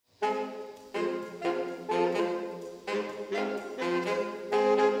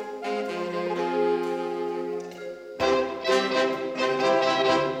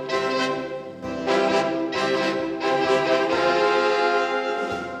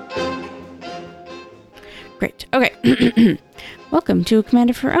Great. Okay. Welcome to Command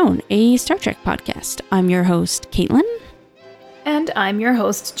of Her Own, a Star Trek podcast. I'm your host, Caitlin. And I'm your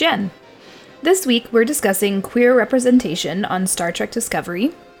host, Jen. This week, we're discussing queer representation on Star Trek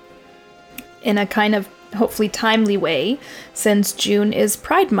Discovery in a kind of hopefully timely way, since June is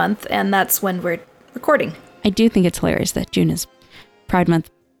Pride Month, and that's when we're recording. I do think it's hilarious that June is Pride Month,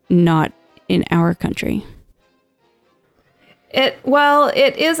 not in our country. It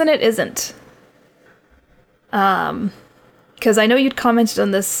is and it isn't. Because I know you'd commented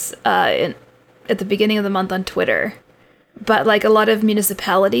on this at the beginning of the month on Twitter, but like a lot of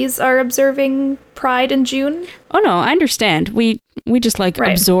municipalities are observing Pride in June. Oh no, I understand. We just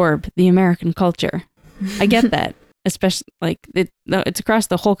absorb the American culture. I get that, especially it's across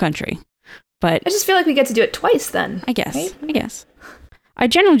the whole country. But I just feel like we get to do it twice then. I guess. Right? I guess. I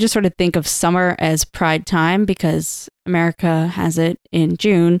generally just sort of think of summer as Pride time because America has it in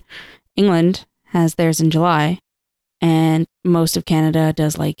June, England has theirs in July, and most of Canada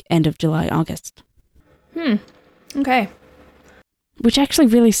does end of July, August. Okay. Which actually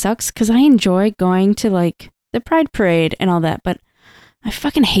really sucks because I enjoy going to the Pride Parade and all that, but I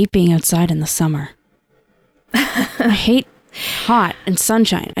fucking hate being outside in the summer. I hate hot and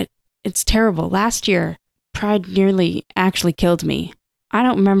sunshine. It's terrible. Last year, Pride nearly actually killed me. I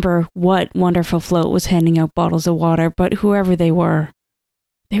don't remember what wonderful float was handing out bottles of water, but whoever they were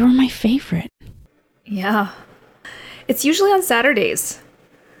my favorite. Yeah. It's usually on Saturdays.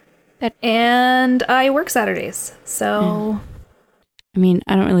 And I work Saturdays, so... Yeah. I mean,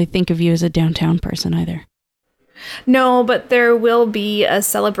 I don't really think of you as a downtown person either. No, but there will be a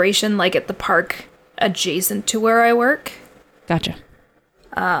celebration at the park adjacent to where I work. Gotcha.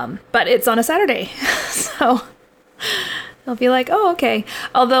 But it's on a Saturday, so I'll be like, oh, okay.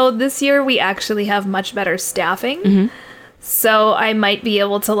 Although this year we actually have much better staffing, so I might be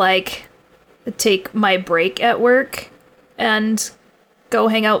able to take my break at work and go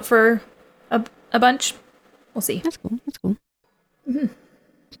hang out for a bunch. We'll see. That's cool. Mm-hmm.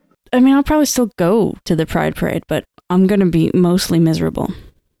 I mean, I'll probably still go to the Pride Parade, but I'm going to be mostly miserable.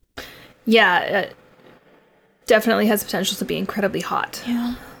 Yeah, it definitely has potential to be incredibly hot.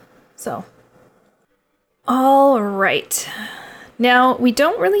 Yeah. So, all right. Now, we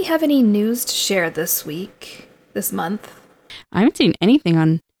don't really have any news to share this month. I haven't seen anything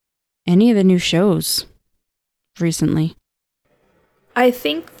on any of the new shows recently. I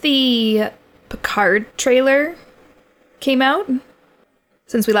think the Picard trailer came out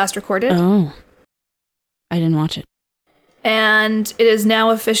since we last recorded. Oh. I didn't watch it. And it is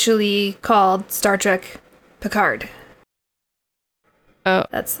now officially called Star Trek Picard. Oh.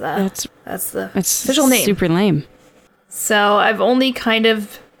 That's the official name. Super lame. So I've only kind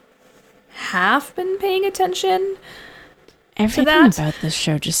of half been paying attention. Everything about this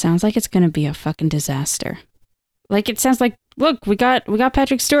show just sounds like it's going to be a fucking disaster. It sounds like, look, we got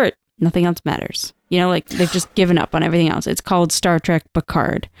Patrick Stewart. Nothing else matters. They've just given up on everything else. It's called Star Trek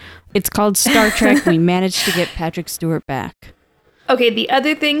Picard. It's called Star Trek. We managed to get Patrick Stewart back. Okay, the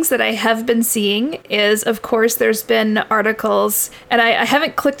other things that I have been seeing is, of course, there's been articles, and I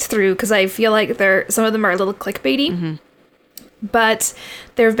haven't clicked through because I feel like some of them are a little clickbaity. Mm-hmm. But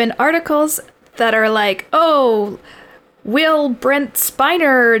there have been articles that are like, oh, will Brent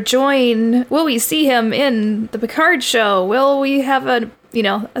Spiner join? Will we see him in the Picard show? Will we have a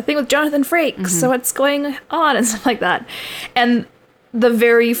thing with Jonathan Frakes? Mm-hmm. So what's going on and stuff like that. And the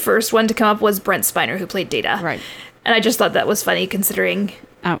very first one to come up was Brent Spiner, who played Data. Right. And I just thought that was funny considering...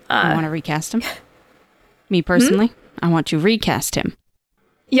 Oh, I want to recast him? Me personally? I want to recast him.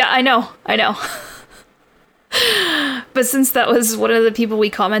 Yeah, I know. But since that was one of the people we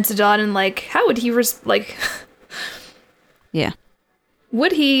commented on and how would he... Yeah.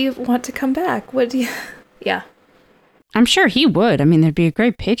 Would he want to come back? Would he... Yeah. I'm sure he would. I mean, there'd be a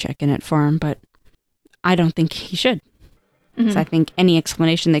great paycheck in it for him, but I don't think he should. Mm-hmm. So I think any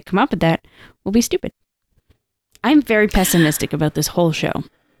explanation they come up with that will be stupid. I'm very pessimistic about this whole show.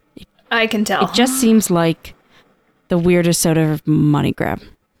 I can tell. It just seems like the weirdest sort of money grab.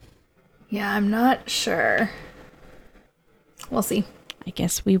 Yeah, I'm not sure. We'll see. I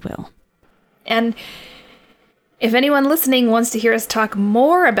guess we will. And if anyone listening wants to hear us talk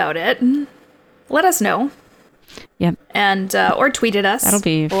more about it, let us know. Yep. And or tweet at us. That'll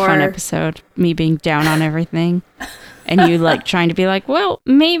be a fun episode. Me being down on everything. And you trying to be like, well,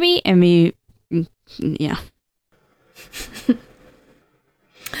 maybe. And me, yeah.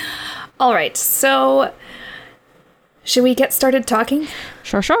 All right. So should we get started talking?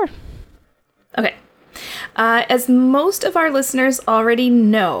 Sure. Okay. As most of our listeners already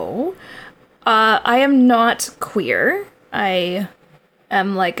know, I am not queer. I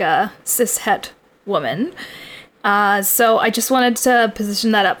am a cishet woman. So I just wanted to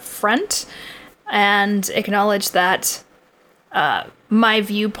position that up front and acknowledge that my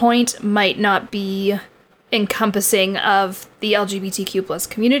viewpoint might not be encompassing of the LGBTQ plus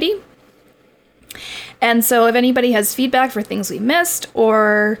community. And so if anybody has feedback for things we missed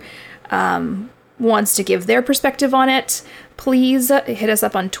or wants to give their perspective on it, please hit us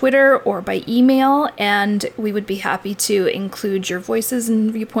up on Twitter or by email, and we would be happy to include your voices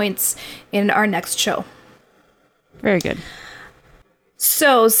and viewpoints in our next show. Very good.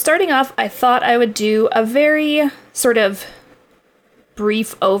 So starting off, I thought I would do a very sort of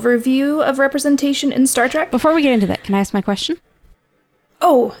brief overview of representation in Star Trek. Before we get into that, can I ask my question?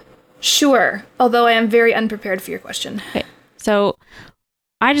 Oh, sure. Although I am very unprepared for your question. Okay. So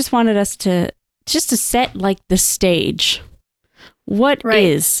I just wanted us to set like the stage. What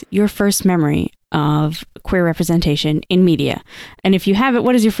is your first memory of queer representation in media? And if you have it,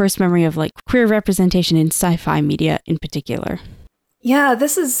 what is your first memory of like queer representation in sci-fi media in particular? Yeah,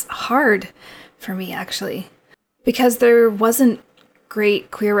 this is hard for me actually, because there wasn't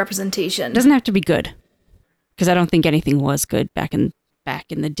great queer representation. It doesn't have to be good, because I don't think anything was good back in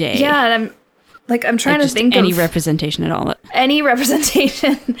the day. Yeah, and I'm trying to think any of representation at all. Any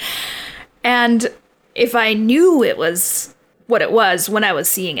representation. And if I knew it was what it was when I was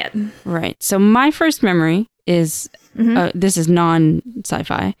seeing it. Right. So my first memory is, this is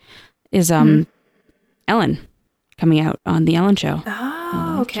non-sci-fi, is Ellen coming out on The Ellen Show.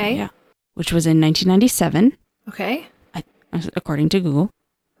 Oh, okay. Yeah. Which was in 1997. Okay. According to Google.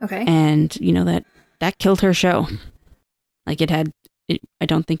 Okay. And, you know, that killed her show. Like I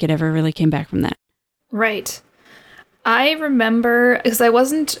don't think it ever really came back from that. Right. I remember, because I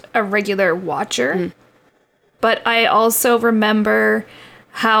wasn't a regular watcher, but I also remember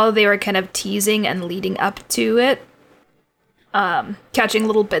how they were kind of teasing and leading up to it, catching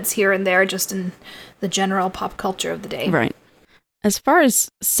little bits here and there just in the general pop culture of the day. Right. As far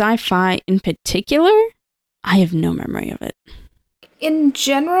as sci-fi in particular, I have no memory of it. In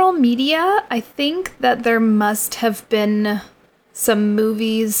general media, I think that there must have been some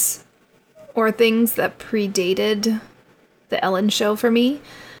movies or things that predated the Ellen Show for me,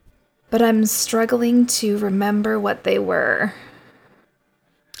 but I'm struggling to remember what they were.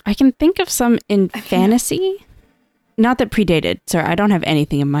 I can think of some in fantasy. Not that predated. Sorry, I don't have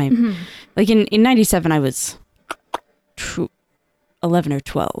anything in my... Like in 97, I was 11 or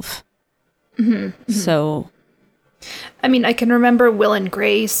 12. So... I mean, I can remember Will and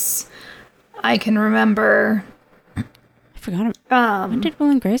Grace. I can remember... I forgot. When did Will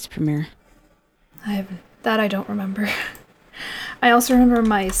and Grace premiere? I don't remember. I also remember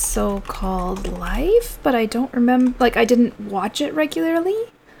My So-Called Life, but I don't remember... Like, I didn't watch it regularly.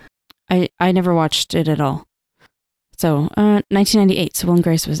 I never watched it at all. So, 1998, so Will and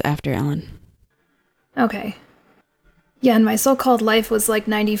Grace was after Ellen. Okay. Yeah, and My So-Called Life was like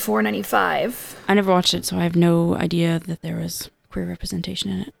 94, 95. I never watched it, so I have no idea that there was queer representation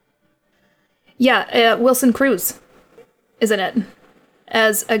in it. Yeah, Wilson Cruz is in it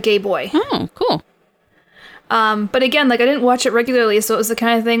as a gay boy. Oh, cool. But again, like I didn't watch it regularly, so it was the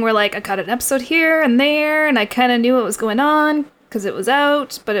kind of thing where like I caught an episode here and there, and I kind of knew what was going on because it was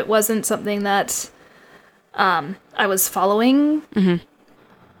out, but it wasn't something that I was following.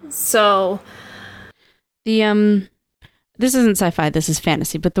 So the this isn't sci-fi, this is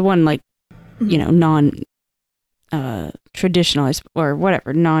fantasy, but the one like you know traditional or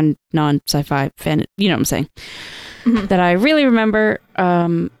whatever non sci-fi fan, you know what I'm saying, that I really remember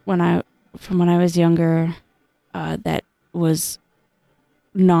when I was younger, that was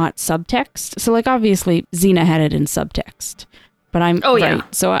not subtext. So like obviously Xena had it in subtext, but right.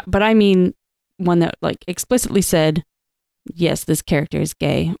 So but I mean one that like explicitly said, yes, this character is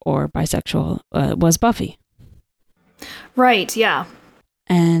gay or bisexual, was Buffy. Right. Yeah.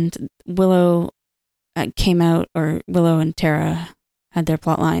 And Willow came out, or Willow and Tara had their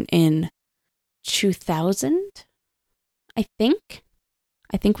plotline in 2000, I think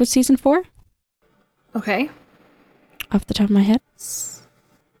was season 4. Okay. Off the top of my head.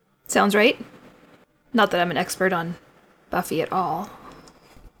 Sounds right. Not that I'm an expert on Buffy at all.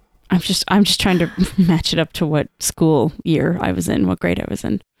 I'm just trying to match it up to what school year I was in, what grade I was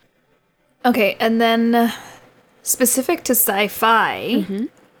in. Okay, and then specific to sci-fi,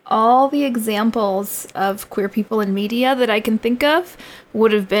 all the examples of queer people in media that I can think of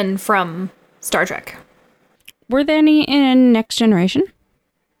would have been from Star Trek. Were there any in Next Generation?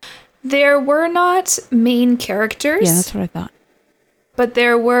 There were not main characters. Yeah, that's what I thought. But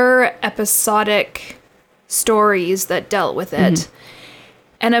there were episodic stories that dealt with it.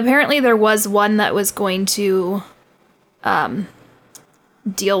 And apparently there was one that was going to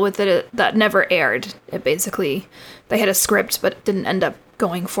deal with it that never aired. It basically, they had a script, but didn't end up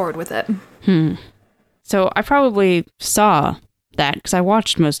going forward with it. So I probably saw that because I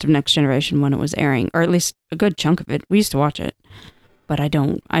watched most of Next Generation when it was airing, or at least a good chunk of it. We used to watch it, but I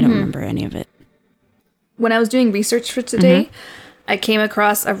don't remember any of it. When I was doing research for today, I came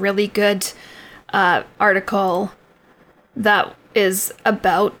across a really good article that is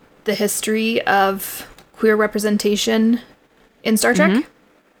about the history of queer representation in Star Trek.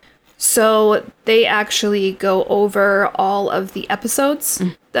 So they actually go over all of the episodes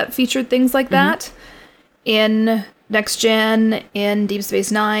that featured things like that in Next Gen, in Deep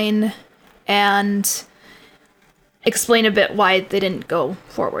Space Nine, and explain a bit why they didn't go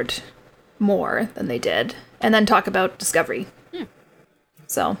forward more than they did, and then talk about Discovery.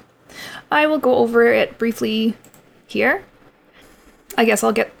 So I will go over it briefly here. I guess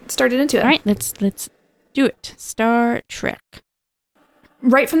I'll get started into it. All right, let's do it. Star Trek.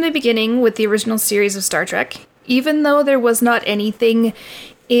 Right from the beginning with the original series of Star Trek, even though there was not anything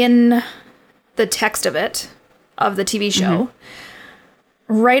in the text of it, of the TV show,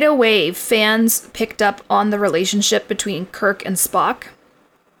 right away fans picked up on the relationship between Kirk and Spock.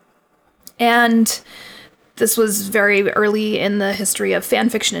 And this was very early in the history of fan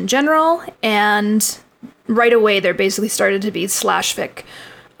fiction in general, and right away there basically started to be /fic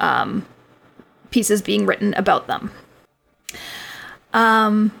pieces being written about them.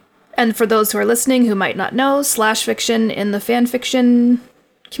 And for those who are listening who might not know, /fiction in the fan fiction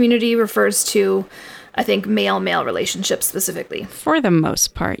community refers to, I think, male-male relationships specifically. For the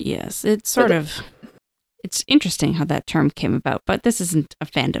most part, yes. It's it's interesting how that term came about, but this isn't a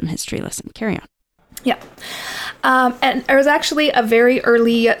fandom history lesson. Carry on. Yeah. And there was actually a very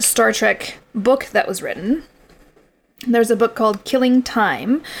early Star Trek book that was written. There's a book called Killing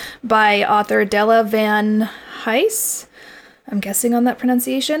Time by author Della Van Heis. I'm guessing on that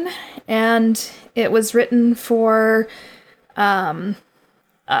pronunciation. And it was written for a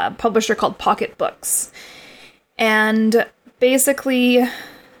publisher called Pocket Books. And basically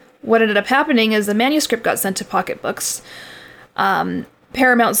what ended up happening is the manuscript got sent to Pocket Books.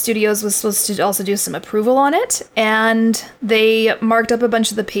 Paramount Studios was supposed to also do some approval on it, and they marked up a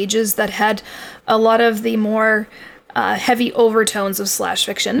bunch of the pages that had a lot of the more heavy overtones of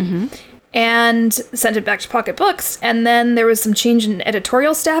 /fiction, and sent it back to Pocket Books. And then there was some change in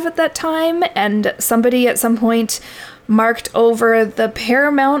editorial staff at that time, and somebody at some point marked over the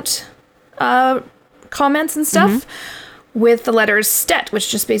Paramount comments and stuff with the letters STET, which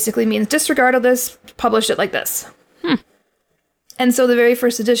just basically means disregard of this, publish it like this. And so the very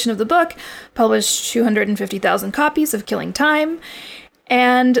first edition of the book published 250,000 copies of Killing Time,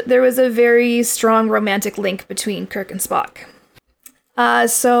 and there was a very strong romantic link between Kirk and Spock.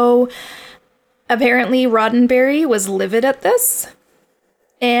 So apparently Roddenberry was livid at this,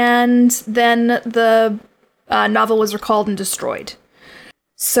 and then the novel was recalled and destroyed.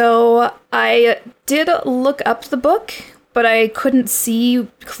 So I did look up the book, but I couldn't see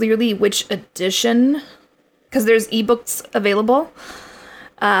clearly which edition, because there's ebooks available.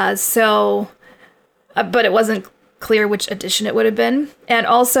 But it wasn't clear which edition it would have been. And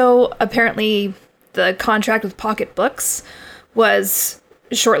also, apparently, the contract with Pocket Books was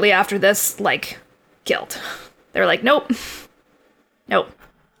shortly after this, killed. They were like, nope.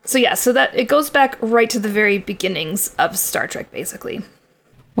 So yeah, so that it goes back right to the very beginnings of Star Trek, basically.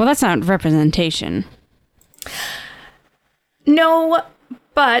 Well, that's not representation. No,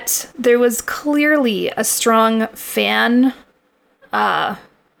 but there was clearly a strong fan.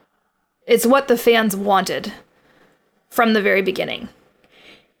 It's what the fans wanted from the very beginning.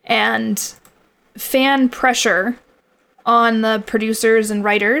 And fan pressure on the producers and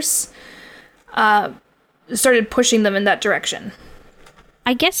writers started pushing them in that direction.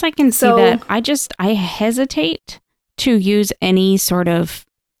 I guess I can see that. I hesitate to use any sort of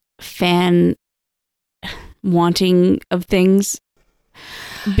fan wanting of things.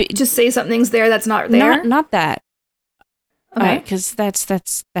 Just say something's there that's not there? Not that. Okay. Because that's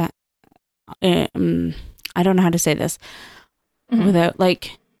that. I don't know how to say this without,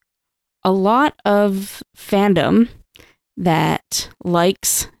 a lot of fandom that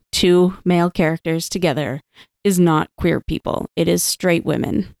likes two male characters together is not queer people. It is straight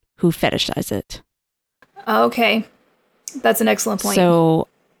women who fetishize it. Okay. That's an excellent point. So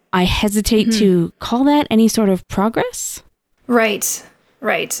I hesitate to call that any sort of progress. Right.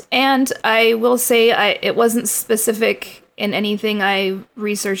 And I will say it wasn't specific in anything I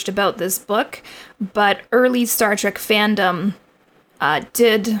researched about this book, but early Star Trek fandom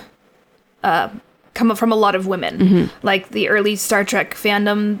did come from a lot of women. Like the early Star Trek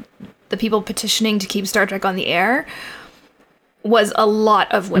fandom, the people petitioning to keep Star Trek on the air, was a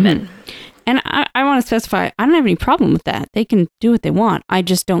lot of women. And I want to specify, I don't have any problem with that. They can do what they want. I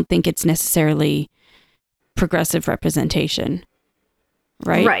just don't think it's necessarily progressive representation.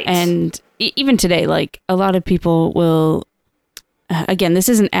 Right. Right. And even today, like, a lot of people will, again, this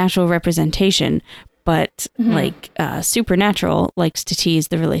isn't actual representation, but like Supernatural likes to tease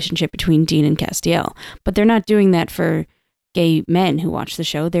the relationship between Dean and Castiel. But they're not doing that for gay men who watch the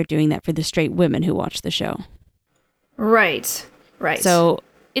show. They're doing that for the straight women who watch the show. Right. Right. So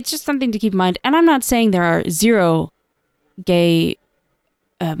it's just something to keep in mind. And I'm not saying there are zero gay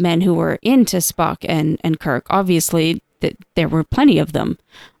men who were into Spock and Kirk. Obviously, there were plenty of them.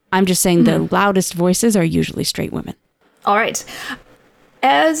 I'm just saying the loudest voices are usually straight women. All right.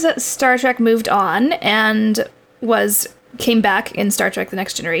 As Star Trek moved on and came back in Star Trek The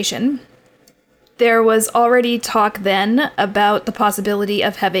Next Generation, there was already talk then about the possibility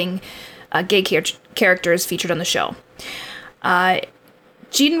of having gay characters featured on the show.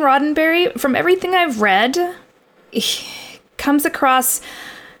 Gene Roddenberry, from everything I've read, comes across,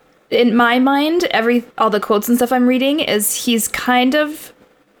 in my mind, all the quotes and stuff I'm reading, is he's kind of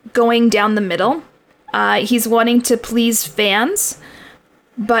going down the middle. He's wanting to please fans,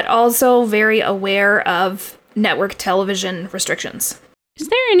 but also very aware of network television restrictions. Is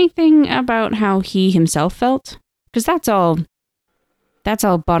there anything about how he himself felt? Because that's all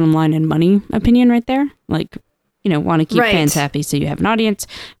bottom line and money opinion right there. Like, want to keep fans happy so you have an audience,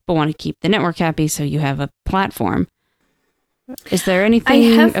 but want to keep the network happy so you have a platform. Is there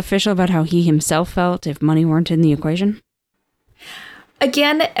anything official about how he himself felt if money weren't in the equation?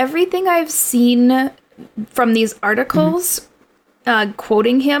 Again, everything I've seen from these articles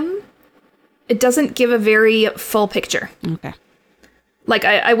quoting him, it doesn't give a very full picture. Okay. Like,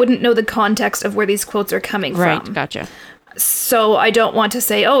 I wouldn't know the context of where these quotes are coming from. Right, gotcha. So I don't want to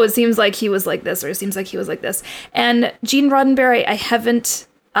say, oh, it seems like he was like this, or it seems like he was like this. And Gene Roddenberry, I haven't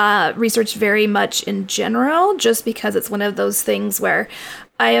researched very much in general, just because it's one of those things where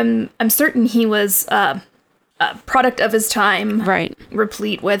I'm certain he was a product of his time, right?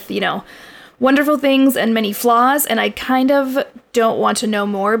 Replete with, wonderful things and many flaws. And I kind of don't want to know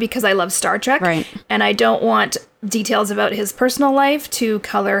more because I love Star Trek. Right. And I don't want details about his personal life to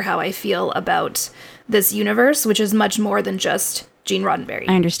color how I feel about this universe, which is much more than just Gene Roddenberry.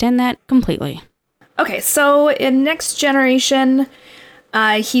 I understand that completely. Okay, so in Next Generation,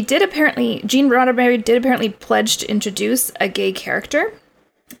 Gene Roddenberry did apparently pledge to introduce a gay character,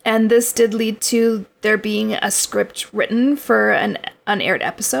 and this did lead to there being a script written for an unaired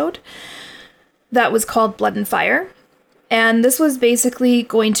episode that was called Blood and Fire, and this was basically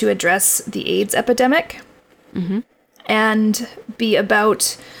going to address the AIDS epidemic and be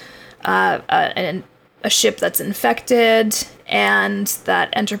about a ship that's infected, and that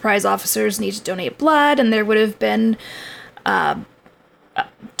Enterprise officers need to donate blood, and there would have been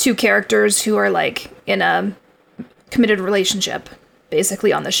two characters who are like in a committed relationship,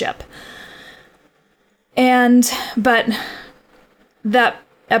 basically, on the ship. But that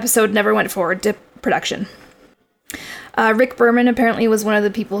episode never went forward to production. Rick Berman apparently was one of the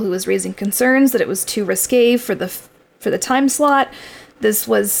people who was raising concerns that it was too risque for the time slot.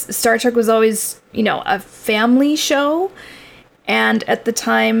 Star Trek was always, a family show. And at the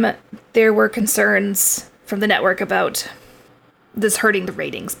time, there were concerns from the network about this hurting the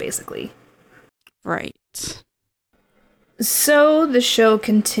ratings, basically. Right. So the show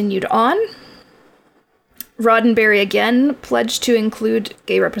continued on. Roddenberry again pledged to include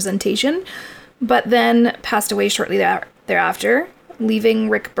gay representation, but then passed away shortly thereafter, leaving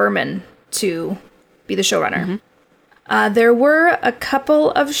Rick Berman to be the showrunner. There were a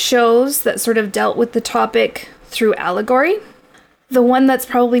couple of shows that sort of dealt with the topic through allegory. The one that's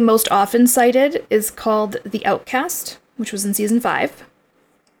probably most often cited is called The Outcast, which was in season 5.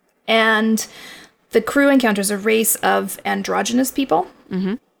 And the crew encounters a race of androgynous people.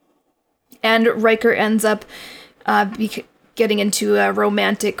 And Riker ends up getting into a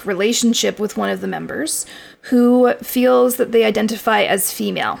romantic relationship with one of the members who feels that they identify as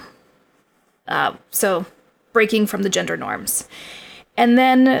female. So breaking from the gender norms. And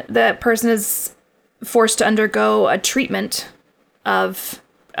then the person is forced to undergo a treatment of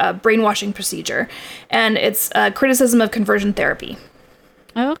a brainwashing procedure. And it's a criticism of conversion therapy.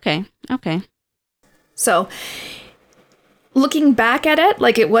 Oh, okay. Okay. So looking back at it,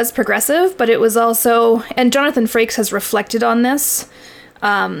 like, it was progressive, but it was also, and Jonathan Frakes has reflected on this,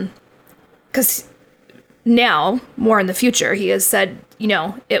 because now, more in the future, he has said,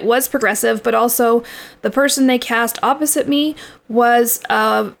 it was progressive, but also the person they cast opposite me was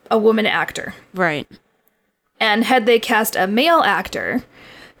a woman actor. Right. And had they cast a male actor,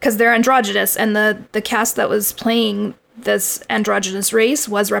 because they're androgynous, and the cast that was playing this androgynous race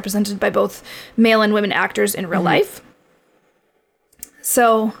was represented by both male and women actors in real life.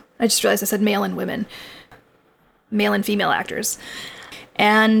 So I just realized I said male and women, male and female actors.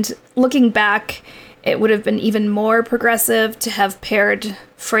 And looking back, it would have been even more progressive to have paired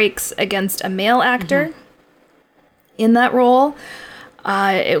Frakes against a male actor in that role.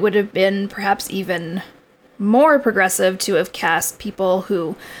 It would have been perhaps even more progressive to have cast people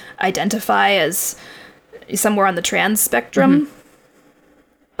who identify as somewhere on the trans spectrum.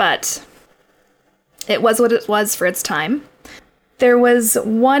 But it was what it was for its time. There was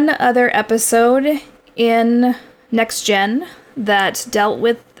one other episode in Next Gen that dealt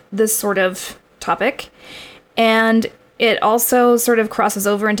with this sort of topic, and it also sort of crosses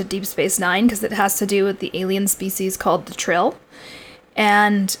over into Deep Space Nine because it has to do with the alien species called the Trill,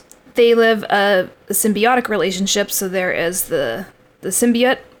 and they live a symbiotic relationship. So there is the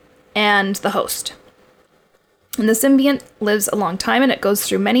symbiote and the host, and the symbiont lives a long time, and it goes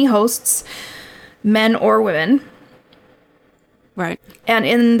through many hosts, men or women. Right. And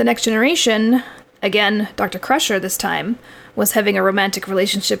in The Next Generation, again, Dr. Crusher this time was having a romantic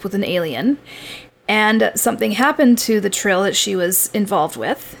relationship with an alien, and something happened to the Trill that she was involved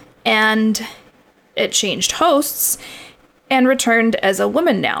with, and it changed hosts and returned as a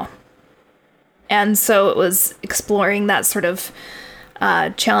woman now. And so it was exploring that sort of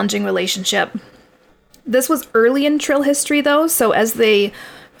challenging relationship. This was early in Trill history, though, so as they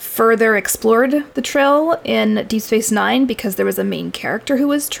further explored the Trill in Deep Space Nine, because there was a main character who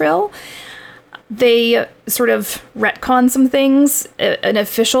was Trill, they sort of retcon some things, an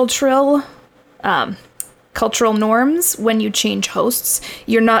official Trill cultural norms. When you change hosts,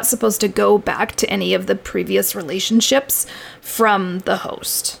 you're not supposed to go back to any of the previous relationships from the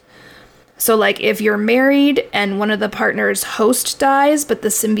host. So, like, if you're married and one of the partner's host dies, but the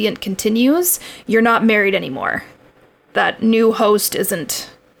symbiont continues, you're not married anymore. That new host isn't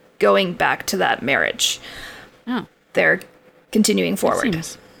going back to that marriage. Oh. They're continuing forward. That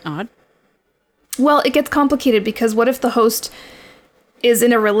seems odd. Well, it gets complicated because what if the host is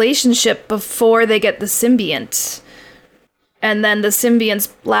in a relationship before they get the symbiont? And then the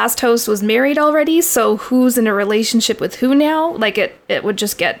symbiont's last host was married already, so who's in a relationship with who now? Like, it would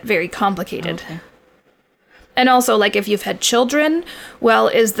just get very complicated. Okay. And also, like, if you've had children, well,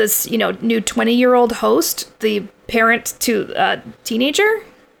 is this, new 20-year-old host the parent to a teenager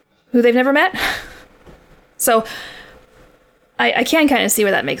who they've never met? So I can kind of see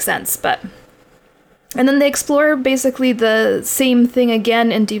where that makes sense, but... And then they explore basically the same thing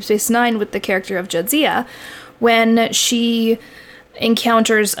again in Deep Space Nine with the character of Jadzia, when she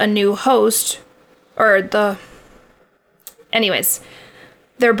encounters a new host, Anyways,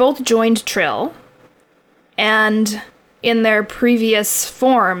 they're both joined Trill, and in their previous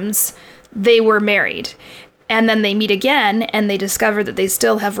forms, they were married. And then they meet again, and they discover that they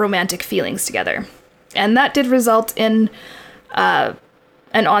still have romantic feelings together. And that did result in...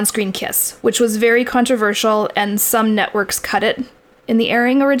 an on-screen kiss, which was very controversial, and some networks cut it in the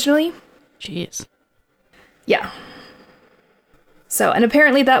airing originally. Jeez. Yeah. So, and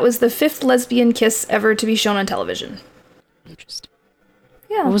apparently that was the 5th lesbian kiss ever to be shown on television. Interesting.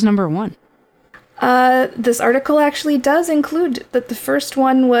 Yeah. What was number 1? This article actually does include that the first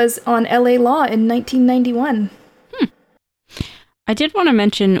one was on LA Law in 1991. I did want to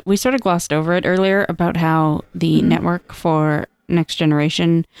mention, we sort of glossed over it earlier about how the network for Next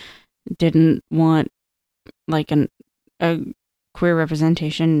Generation didn't want like a queer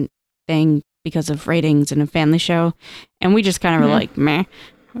representation thing because of ratings and a family show, and we just kind of were like, meh.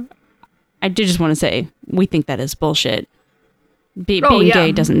 I did just want to say we think that is bullshit. Being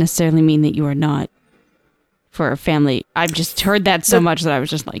gay doesn't necessarily mean that you are not for a family. I've just heard that so much that I was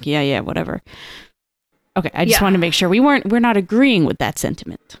just like, yeah, whatever. Okay, I just wanted to make sure we're not agreeing with that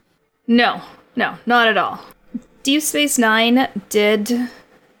sentiment. No, not at all. Deep Space Nine did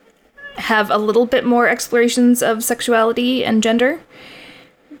have a little bit more explorations of sexuality and gender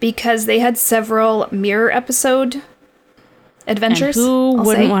because they had several mirror episode adventures. And who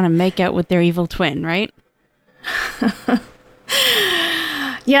wouldn't want to make out with their evil twin, right?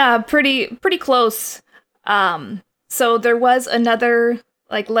 Yeah, pretty close. So there was another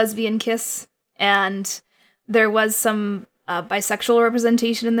like lesbian kiss, and there was some bisexual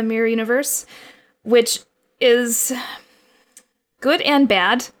representation in the mirror universe, which is good and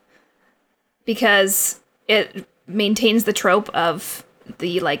bad because it maintains the trope of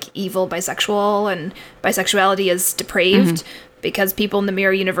the like evil bisexual, and bisexuality is depraved because people in the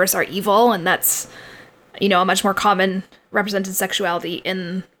mirror universe are evil, and that's a much more common represented sexuality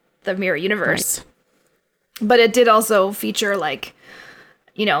in the mirror universe. Right. But it did also feature like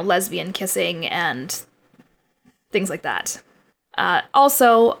lesbian kissing and things like that.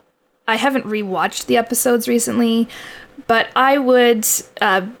 Also, I haven't rewatched the episodes recently, but I would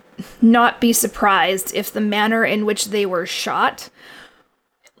not be surprised if the manner in which they were shot,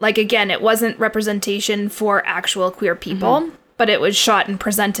 like, again, it wasn't representation for actual queer people, but it was shot and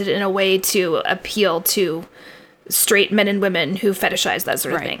presented in a way to appeal to straight men and women who fetishize that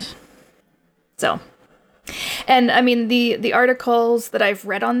sort of thing. So, and I mean, the articles that I've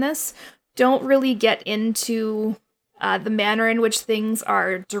read on this don't really get into the manner in which things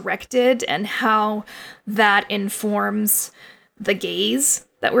are directed and how that informs the gaze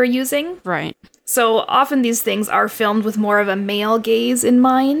that we're using. Right. So often these things are filmed with more of a male gaze in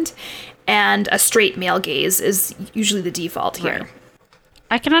mind, and a straight male gaze is usually the default here. Right.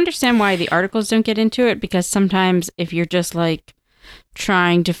 I can understand why the articles don't get into it, because sometimes if you're just like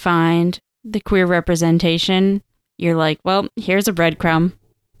trying to find the queer representation, you're like, well, here's a breadcrumb.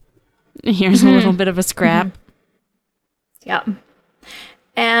 Here's a little bit of a scrap. Yeah.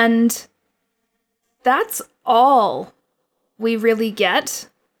 And that's all we really get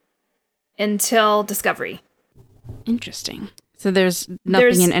until Discovery. Interesting. So there's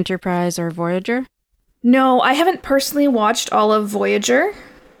nothing in Enterprise or Voyager? No, I haven't personally watched all of Voyager.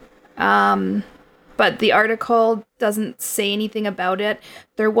 But the article doesn't say anything about it.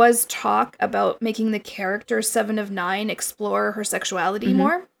 There was talk about making the character 7 of 9 explore her sexuality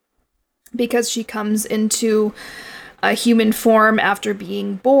more, because she comes into a human form after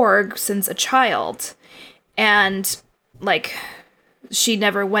being Borg since a child. And, like, she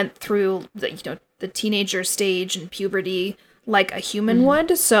never went through the teenager stage and puberty like a human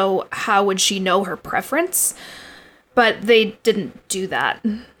would, so how would she know her preference? But they didn't do that.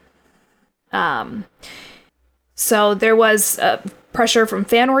 So there was pressure from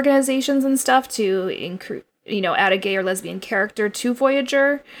fan organizations and stuff to add a gay or lesbian character to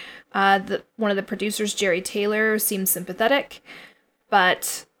Voyager. One of the producers, Jerry Taylor, seemed sympathetic,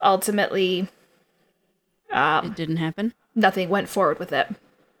 but ultimately it didn't happen. Nothing went forward with it.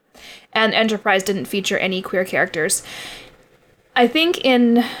 And Enterprise didn't feature any queer characters. I think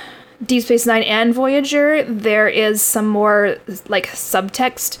in Deep Space Nine and Voyager, there is some more like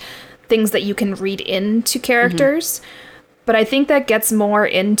subtext, things that you can read into characters. But I think that gets more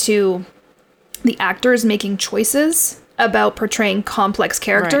into the actors making choices about portraying complex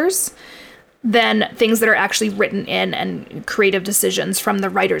characters than things that are actually written in and creative decisions from the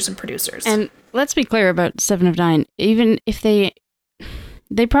writers and producers. And let's be clear about 7 of 9. Even if they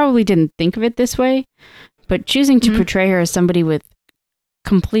probably didn't think of it this way, but choosing to portray her as somebody with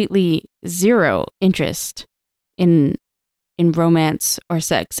completely zero interest in romance or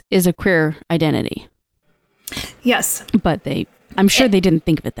sex is a queer identity. Yes. But I'm sure they didn't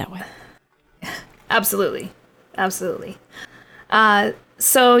think of it that way. Absolutely. Absolutely.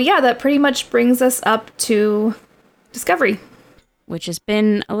 So yeah, that pretty much brings us up to Discovery, which has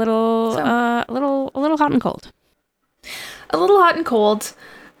been a little hot and cold. A little hot and cold.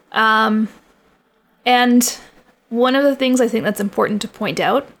 And one of the things I think that's important to point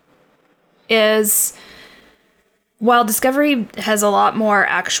out is while Discovery has a lot more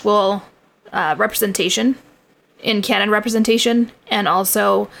actual representation in canon representation and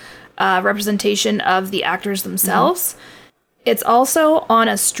also representation of the actors themselves, it's also on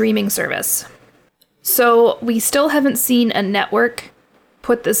a streaming service. So we still haven't seen a network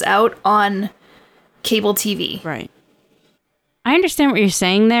put this out on cable TV. Right. I understand what you're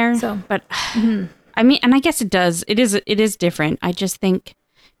saying there, but I mean, and I guess it does. It is different. I just think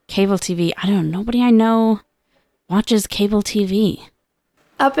cable TV, I don't know, nobody I know watches cable TV.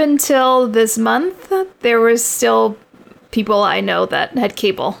 Up until this month, there was still people I know that had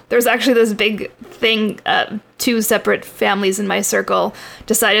cable. There's actually this big thing, 2 separate families in my circle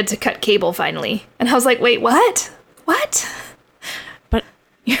decided to cut cable finally. And I was like, wait, what? What? But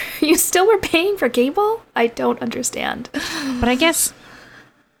you still were paying for cable? I don't understand. But I guess,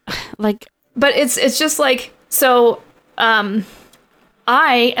 like... But it's just like, so I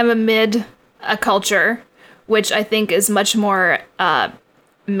am amid a culture, which I think is much more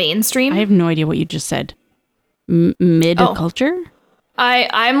mainstream. I have no idea what you just said. Mid a culture?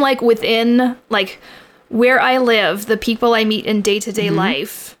 I'm like within, like, where I live, the people I meet in day-to-day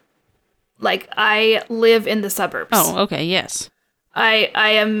life, like, I live in the suburbs. Oh, okay, yes. I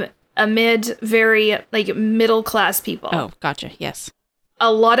am amid very, like, middle-class people. Oh, gotcha, yes.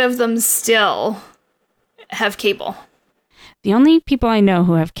 A lot of them still have cable. The only people I know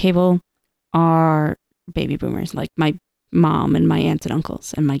who have cable are baby boomers, like my mom and my aunts and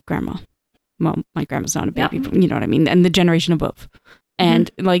uncles and my grandma. Well, my grandma's not a baby boomer, you know what I mean? And the generation above.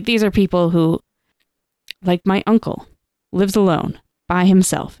 And, like, these are people who, like my uncle, lives alone by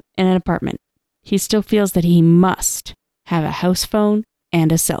himself in an apartment he still feels that he must have a house phone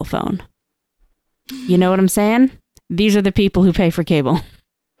and a cell phone. You know what I'm saying? These are the people who pay for cable.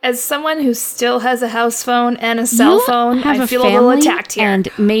 As someone who still has a house phone and a cell phone, I feel a little attacked here. And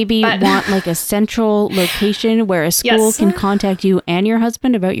maybe want like a central location where a school can contact you and your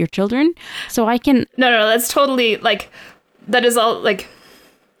husband about your children. So I can... No, that's totally like, that is all like,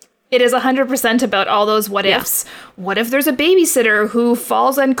 it is 100% about all those what ifs. What if there's a babysitter who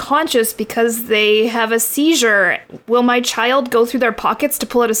falls unconscious because they have a seizure? Will my child go through their pockets to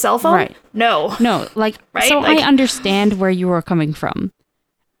pull out a cell phone? Right. No, like, right? So like, I understand where you are coming from.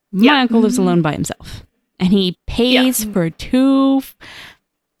 My uncle lives alone by himself, and he pays for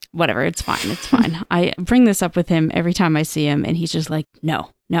whatever, it's fine. I bring this up with him every time I see him, and he's just like, no,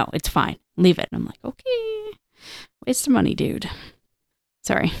 it's fine. Leave it. And I'm like, okay. Waste of money, dude.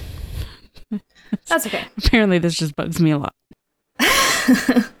 Sorry. That's okay. Apparently this just bugs me a lot.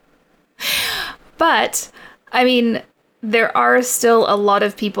 But, I mean, there are still a lot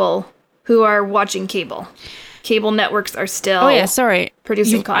of people who are watching cable. Cable networks are still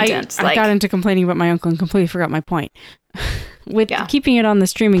producing content. I got into complaining about my uncle and completely forgot my point. With keeping it on the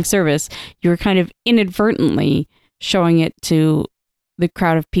streaming service, you're kind of inadvertently showing it to the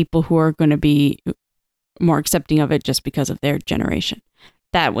crowd of people who are going to be more accepting of it just because of their generation.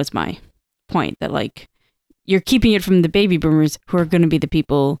 That was my point, that like you're keeping it from the baby boomers who are going to be the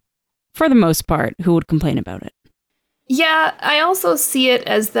people, for the most part, who would complain about it. Yeah, I also see it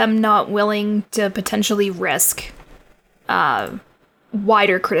as them not willing to potentially risk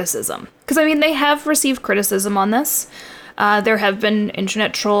wider criticism. Because, I mean, they have received criticism on this. There have been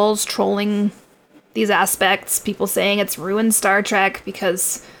internet trolls trolling these aspects, people saying it's ruined Star Trek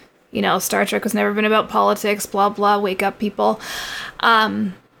because, you know, Star Trek has never been about politics, blah, blah, wake up, people.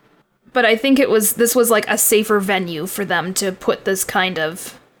 But I think this was like a safer venue for them to put this kind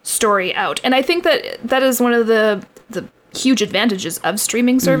of story out. And I think that is one of the huge advantages of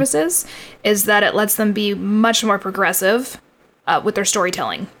streaming services is that it lets them be much more progressive with their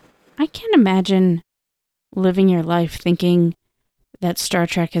storytelling. I can't imagine living your life thinking that Star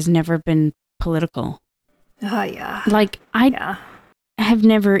Trek has never been political. Yeah. Like, I have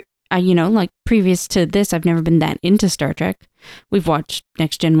never, like previous to this, I've never been that into Star Trek. We've watched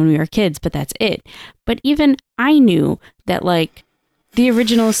Next Gen when we were kids, but that's it. But even I knew that, like, the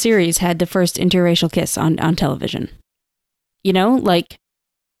original series had the first interracial kiss on television. You know, like,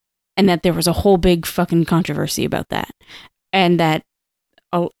 and that there was a whole big fucking controversy about that. And that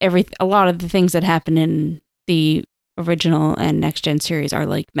a lot of the things that happen in the original and Next Gen series are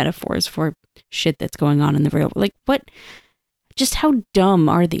like metaphors for shit that's going on in the real world. Like, what? Just how dumb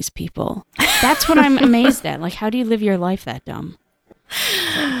are these people? That's what I'm amazed at. Like, how do you live your life that dumb?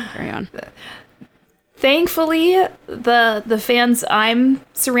 So, carry on. Thankfully, the fans I'm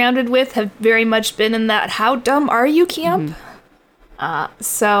surrounded with have very much been in that how dumb are you camp.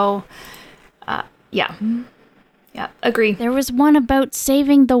 Yeah, agree. There was one about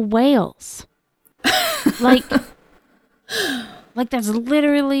saving the whales. like that's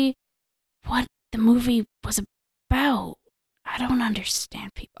literally what the movie was about. I don't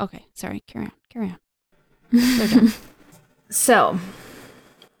understand people. Okay, sorry, carry on. So dumb. So,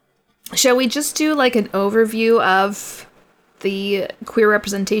 shall we just do like an overview of the queer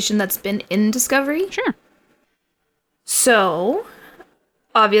representation that's been in Discovery? Sure. So,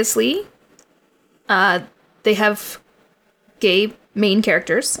 obviously, they have gay main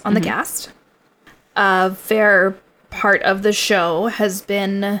characters on the cast. A fair part of the show has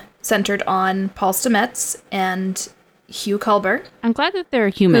been centered on Paul Stamets and Hugh Culber. I'm glad that they're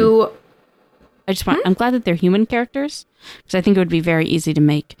human. I'm glad that they're human characters, because I think it would be very easy to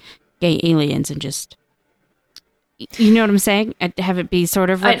make gay aliens and just, you know what I'm saying? Have it be sort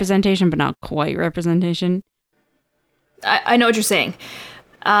of representation, but not quite representation. I know what you're saying,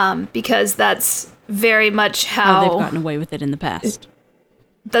 because that's very much how they've gotten away with it in the past.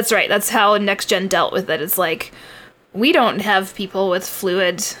 That's right. That's how Next Gen dealt with it. It's like, we don't have people with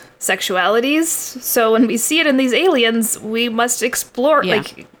fluid sexualities, so when we see it in these aliens, we must explore. Yeah.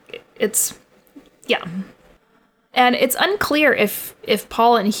 Like, it's and it's unclear if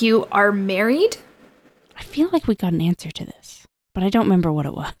Paul and Hugh are married. I feel like we got an answer to this, but I don't remember what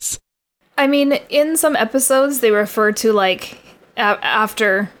it was. I mean, in some episodes, they refer to, like,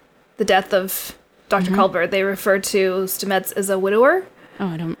 after the death of Dr. Culber, they refer to Stamets as a widower. Oh,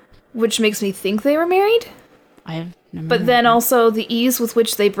 I don't. Which makes me think they were married. I have never. But then also the ease with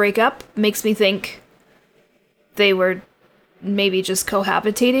which they break up makes me think they were maybe just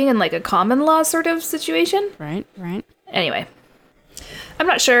cohabitating in like a common law sort of situation. Right. Anyway, I'm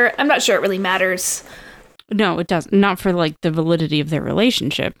not sure it really matters. No, it doesn't. Not for like the validity of their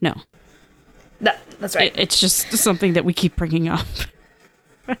relationship. No. That's right. It's just something that we keep bringing up.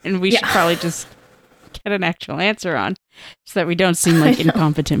 And we should probably just get an actual answer on so that we don't seem like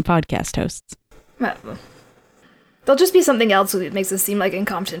incompetent podcast hosts. There'll just be something else that makes us seem like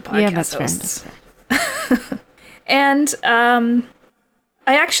incompetent podcast hosts. Fair. And I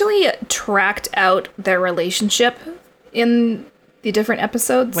actually tracked out their relationship in the different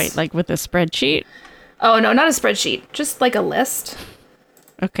episodes. Wait, like with a spreadsheet? Oh, no, not a spreadsheet. Just like a list.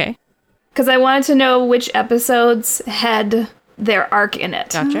 Okay. Because I wanted to know which episodes had their arc in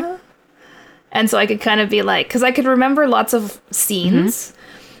it. Gotcha. And so I could kind of be like, because I could remember lots of scenes.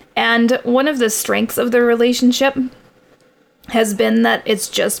 And one of the strengths of the relationship has been that it's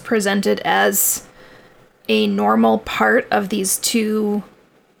just presented as a normal part of these two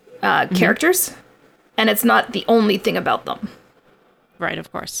characters. And it's not the only thing about them. Right,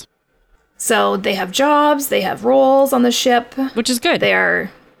 of course. So they have jobs, they have roles on the ship. Which is good. They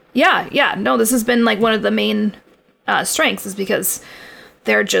are, yeah. No, this has been like one of the main strengths is because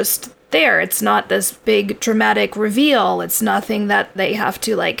they're just there. It's not this big dramatic reveal. It's nothing that they have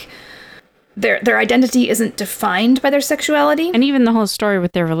to like, their identity isn't defined by their sexuality. And even the whole story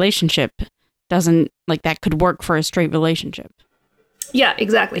with their relationship doesn't, like, that could work for a straight relationship. Yeah,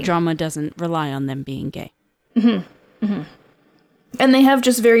 exactly. The drama doesn't rely on them being gay. And they have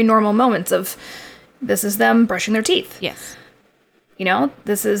just very normal moments of, this is them brushing their teeth. Yes. You know,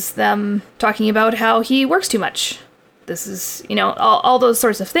 this is them talking about how he works too much. This is, you know, all those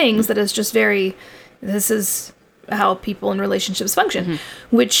sorts of things that is just very, this is how people in relationships function,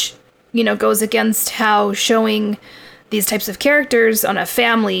 which, you know, goes against how showing these types of characters on a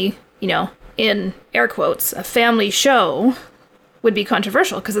family, you know, in air quotes, a family show would be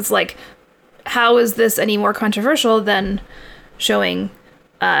controversial. Because it's like, how is this any more controversial than showing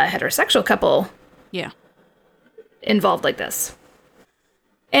a heterosexual couple involved like this?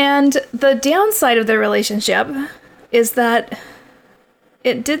 And the downside of their relationship is that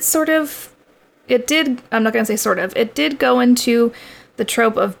it did go into the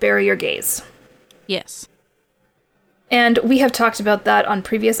trope of bury your gays. Yes. And we have talked about that on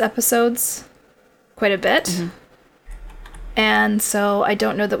previous episodes quite a bit. And so I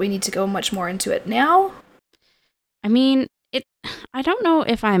don't know that we need to go much more into it now. I mean, I don't know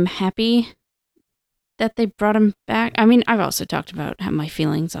if I'm happy that they brought him back. I mean, I've also talked about my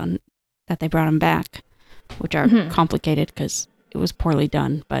feelings on that they brought him back, which are complicated because it was poorly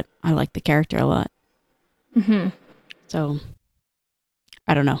done, but I like the character a lot. So,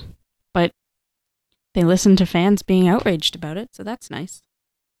 I don't know. But they listened to fans being outraged about it, so that's nice.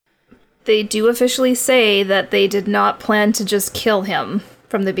 They do officially say that they did not plan to just kill him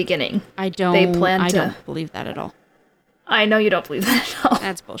from the beginning. I don't believe that at all. I know you don't believe that at all.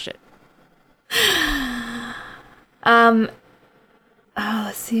 That's bullshit.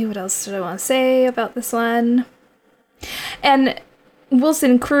 Let's see, what else did I want to say about this one? And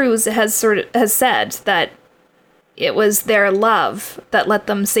Wilson Cruz has said that it was their love that let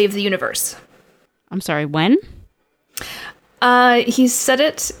them save the universe. I'm sorry, when? He said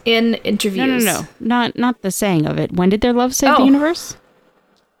it in interviews. No. Not the saying of it. When did their love save the universe?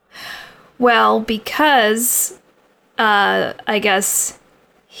 Well, because I guess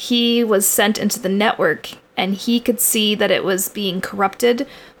he was sent into the network and he could see that it was being corrupted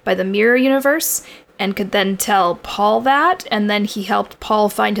by the mirror universe and could then tell Paul that, and then he helped Paul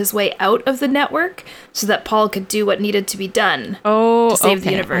find his way out of the network so that Paul could do what needed to be done to save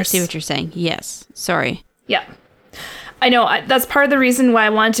the universe. I see what you're saying. Yes. Sorry. Yeah. I know. That's part of the reason why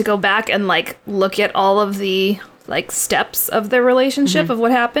I wanted to go back and like look at all of the like steps of their relationship of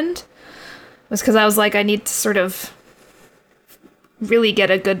what happened. Was because I was like, I need to sort of really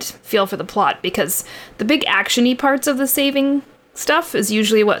get a good feel for the plot, because the big action-y parts of the saving stuff is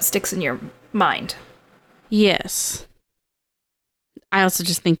usually what sticks in your mind. Yes. I also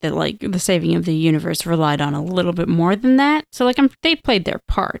just think that like the saving of the universe relied on a little bit more than that. So like they played their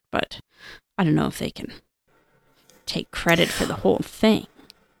part, but I don't know if they can take credit for the whole thing.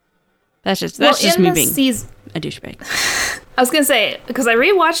 That's just me being a douchebag. I was going to say, because I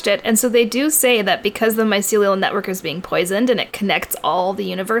rewatched it, and so they do say that because the mycelial network is being poisoned and it connects all the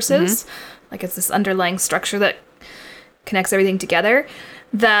universes, like it's this underlying structure that connects everything together,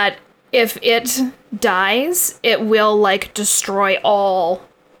 that if it dies, it will like destroy all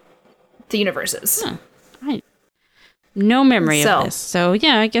the universes. No memory of this. So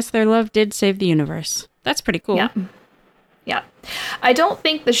yeah, I guess their love did save the universe. That's pretty cool. Yeah. I don't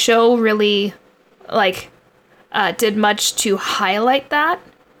think the show really did much to highlight that.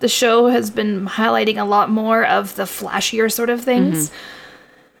 The show has been highlighting a lot more of the flashier sort of things.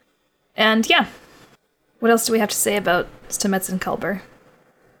 And yeah. What else do we have to say about Stamets and Culber?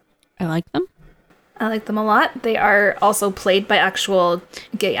 I like them. I like them a lot. They are also played by actual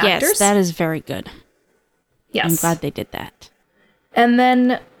gay actors. Yes, that is very good. Yes. I'm glad they did that. And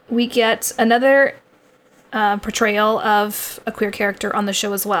then we get another portrayal of a queer character on the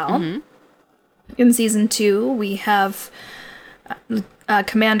show as well. Mm-hmm. In season 2, we have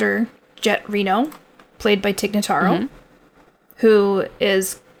Commander Jet Reno, played by Tig Notaro, who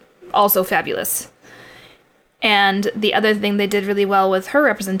is also fabulous. And the other thing they did really well with her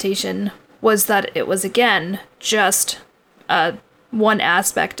representation was that it was, again, just one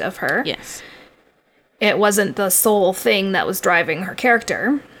aspect of her. Yes. It wasn't the sole thing that was driving her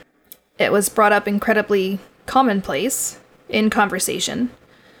character. It was brought up incredibly commonplace in conversation,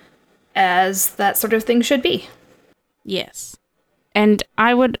 as that sort of thing should be. Yes. And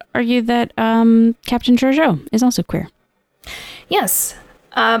I would argue that Captain Georgiou is also queer. Yes.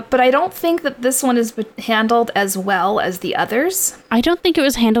 But I don't think that this one is handled as well as the others. I don't think it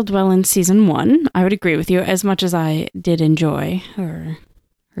was handled well in season 1. I would agree with you, as much as I did enjoy her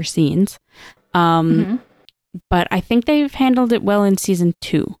scenes. But I think they've handled it well in season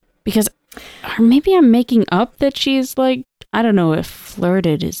 2. Because, or maybe I'm making up that she's like, I don't know if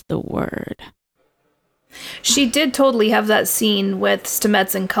flirted is the word. She did totally have that scene with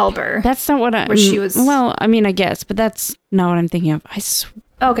Stamets and Culber. That's not what where she was... Well, I mean, I guess, but that's not what I'm thinking of. I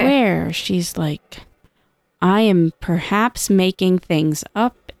swear she's like, I am perhaps making things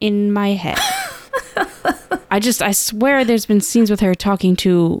up in my head. I swear there's been scenes with her talking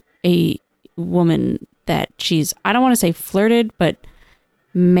to a woman that she's, I don't want to say flirted, but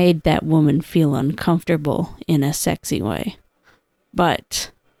made that woman feel uncomfortable in a sexy way. But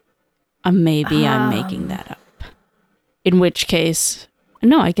maybe I'm making that up. In which case,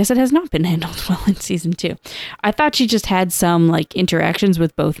 no, I guess it has not been handled well in season 2. I thought she just had some like interactions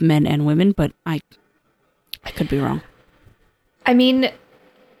with both men and women, but I could be wrong. I mean,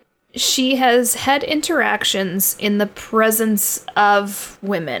 she has had interactions in the presence of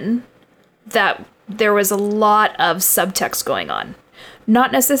women that there was a lot of subtext going on.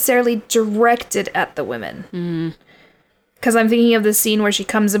 Not necessarily directed at the women. Because I'm thinking of the scene where she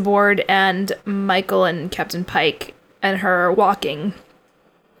comes aboard and Michael and Captain Pike and her are walking.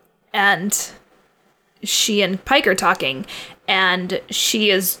 And she and Pike are talking. And she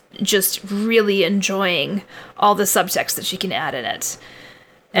is just really enjoying all the subtext that she can add in it.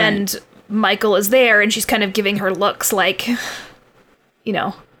 Right. And Michael is there and she's kind of giving her looks like, you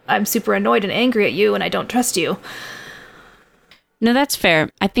know, I'm super annoyed and angry at you and I don't trust you. No, that's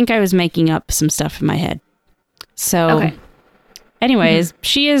fair. I think I was making up some stuff in my head. So, anyways,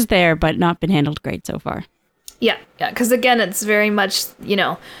 she is there, but not been handled great so far. Yeah, because again, it's very much, you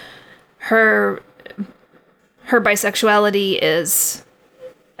know, her bisexuality is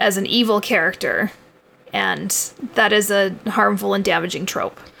as an evil character, and that is a harmful and damaging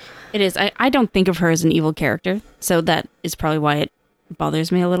trope. It is. I don't think of her as an evil character, so that is probably why it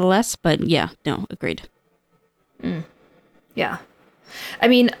bothers me a little less, but yeah, no, agreed. Yeah. I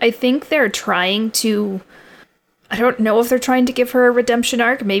mean, I think they're trying to... I don't know if they're trying to give her a redemption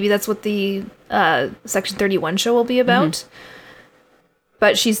arc. Maybe that's what the Section 31 show will be about.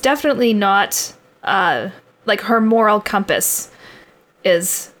 But she's definitely not... like, her moral compass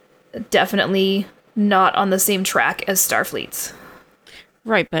is definitely not on the same track as Starfleet's.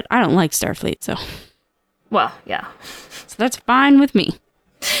 Right, but I don't like Starfleet, so... Well, yeah. So that's fine with me.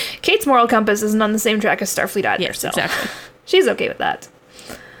 Cait's moral compass isn't on the same track as Starfleet either, yes, so... exactly. She's okay with that.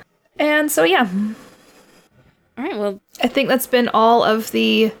 And so, yeah. All right, well... I think that's been all of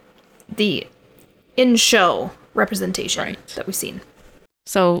the in-show representation that we've seen.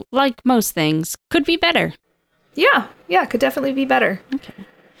 So, like most things, could be better. Yeah, could definitely be better. Okay.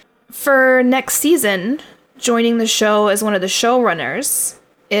 For next season, joining the show as one of the showrunners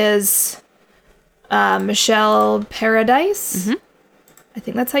is Michelle Paradise. I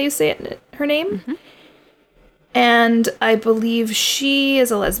think that's how you say it, her name. And I believe she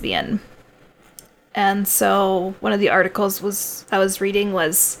is a lesbian. And so one of the articles I was reading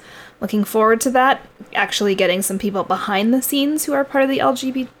was looking forward to that, actually getting some people behind the scenes who are part of the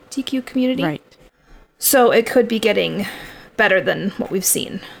LGBTQ community. Right. So it could be getting better than what we've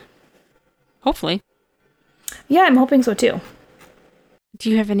seen. Hopefully. Yeah, I'm hoping so too. Do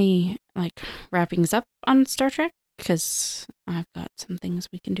you have any, like, wrappings up on Star Trek? Because I've got some things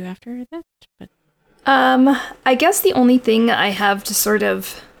we can do after that, but... I guess the only thing I have to sort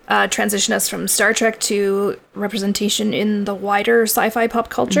of transition us from Star Trek to representation in the wider sci-fi pop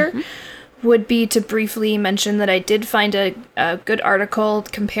culture would be to briefly mention that I did find a good article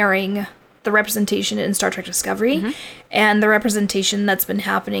comparing the representation in Star Trek Discovery and the representation that's been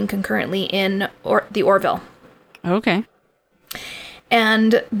happening concurrently in the Orville. Okay.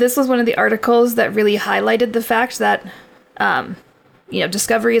 And this was one of the articles that really highlighted the fact that,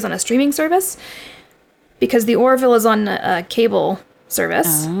 Discovery is on a streaming service because the Orville is on a cable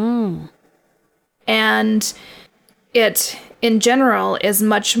service. Oh. And it, in general, is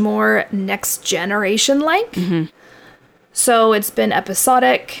much more next generation-like. Mm-hmm. So it's been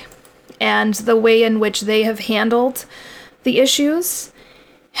episodic, and the way in which they have handled the issues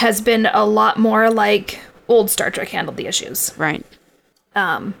has been a lot more like old Star Trek handled the issues. Right.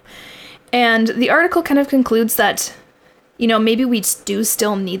 And the article kind of concludes that, maybe we do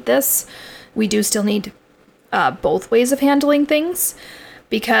still need this. We do still need both ways of handling things,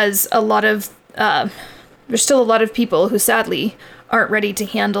 because there's still a lot of people who sadly aren't ready to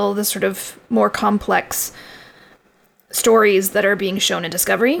handle the sort of more complex stories that are being shown in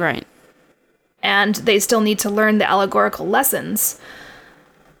Discovery. Right. And they still need to learn the allegorical lessons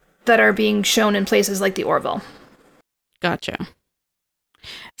that are being shown in places like the Orville. Gotcha.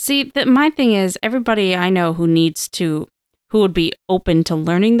 See, my thing is, everybody I know who would be open to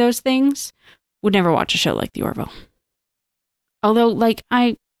learning those things would never watch a show like the Orville. Although,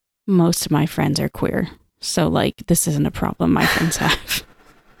 most of my friends are queer, so, this isn't a problem my friends have.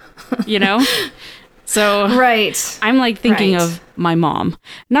 So, right. I'm, thinking of my mom.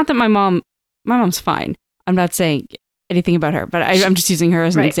 Not that my mom's fine. I'm not saying anything about her, but I'm just using her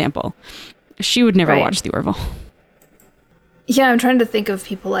as an example. She would never watch the Orville. Yeah, I'm trying to think of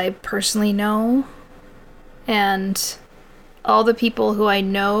people I personally know, and all the people who I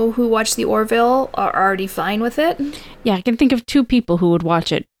know who watch the Orville are already fine with it. Yeah, I can think of two people who would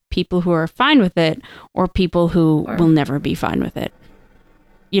watch it. People who are fine with it, or people who will never be fine with it.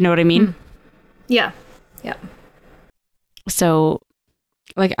 You know what I mean? Yeah. Yeah. So,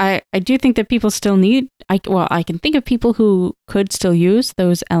 I do think that people still need... I can think of people who could still use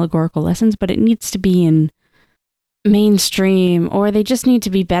those allegorical lessons, but it needs to be in mainstream, or they just need to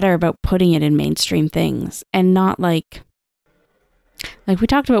be better about putting it in mainstream things, and not like we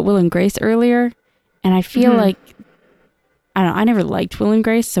talked about Will and Grace earlier, and I feel like, I don't know, I never liked Will and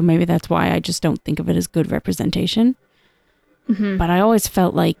Grace, so maybe that's why I just don't think of it as good representation. Mm-hmm. But I always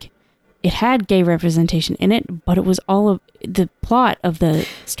felt like it had gay representation in it, but it was all of the plot of the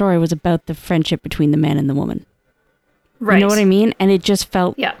story was about the friendship between the man and the woman. Right. You know what I mean? And it just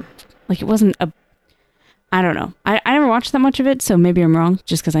felt like it wasn't I don't know. I never watched that much of it, so maybe I'm wrong,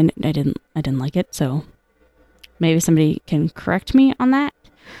 just because I didn't like it. So maybe somebody can correct me on that.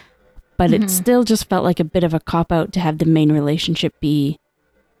 But it still just felt like a bit of a cop-out to have the main relationship be,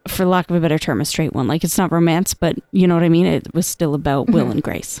 for lack of a better term, a straight one. It's not romance, but you know what I mean? It was still about Will and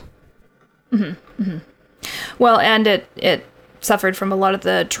Grace. Mm-hmm. Mm-hmm. Well, and it suffered from a lot of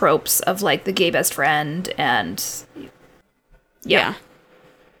the tropes of, the gay best friend and... Yeah.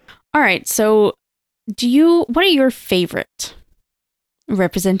 All right, so what are your favorite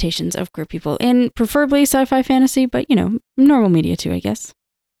representations of queer people in preferably sci-fi fantasy, but, normal media too, I guess?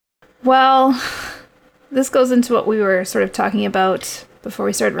 Well, this goes into what we were sort of talking about before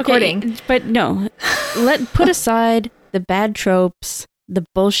we started recording. Okay, but no, put aside the bad tropes, the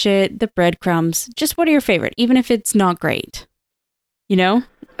bullshit, the breadcrumbs. Just what are your favorite, even if it's not great?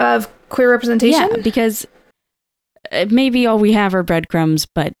 Of queer representation? Yeah, because maybe all we have are breadcrumbs,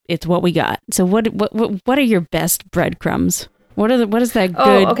 but it's what we got. So what are your best breadcrumbs? What is that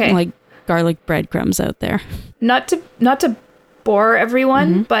good garlic breadcrumbs out there? Not to bore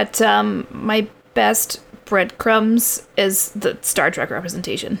everyone, but my best breadcrumbs is the Star Trek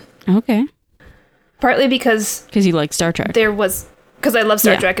representation. Okay. Partly because you like Star Trek. Because I love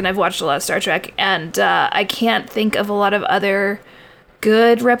Star Trek and I've watched a lot of Star Trek, and I can't think of a lot of other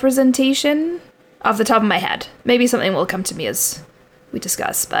good representation off the top of my head. Maybe something will come to me as we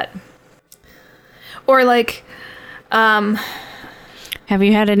discuss, but... Or have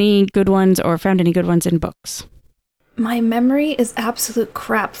you had any good ones or found any good ones in books? My memory is absolute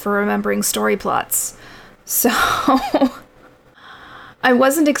crap for remembering story plots. So I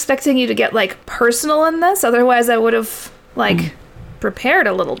wasn't expecting you to get personal in this. Otherwise I would have prepared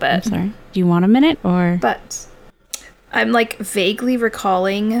a little bit. I'm sorry. Do you want a minute or? But I'm vaguely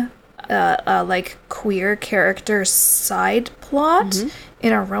recalling a queer character side plot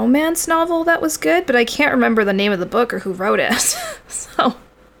in a romance novel that was good, but I can't remember the name of the book or who wrote it. So, all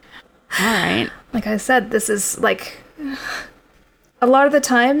right. Like I said, this is a lot of the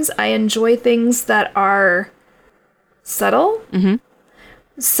times I enjoy things that are subtle. Mm-hmm.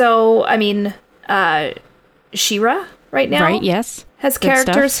 So, I mean, She-Ra right now, right? Yes, has good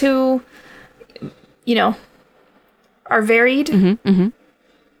characters stuff. who, are varied. Mm-hmm, mm-hmm.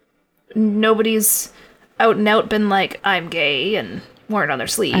 Nobody's out and out been I'm gay and worn it on their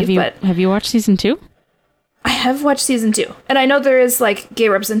sleeve. Have you watched season 2? I have watched season 2, and I know there is like gay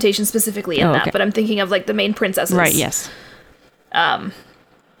representation specifically in that, okay. but I'm thinking of like the main princesses. Right, yes.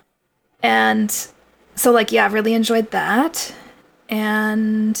 And so like, yeah, I really enjoyed that.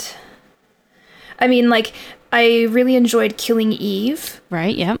 And I mean, like, I really enjoyed Killing Eve.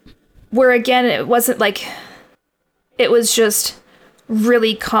 Right, yep. Where again, it wasn't like, it was just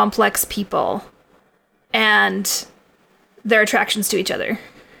really complex people and their attractions to each other.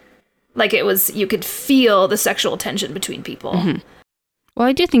 Like, it was, you could feel the sexual tension between people. Mm-hmm. Well,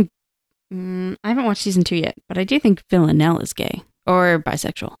 I do think, I haven't watched season 2 yet, but I do think Villanelle is gay or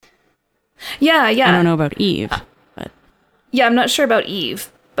bisexual. Yeah. I don't know about Eve, but... Yeah, I'm not sure about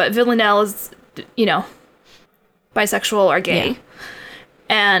Eve, but Villanelle is, you know, bisexual or gay. Yeah.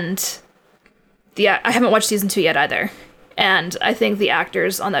 And yeah, I haven't watched season 2 yet either. And I think the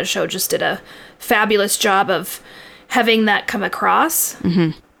actors on that show just did a fabulous job of having that come across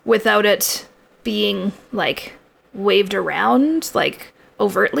without it being like waved around like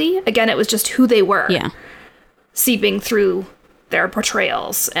overtly. Again, it was just who they were. Yeah. Seeping through their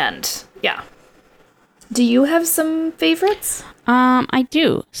portrayals. And yeah. Do you have some favorites? I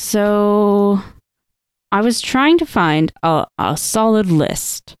do. So I was trying to find a solid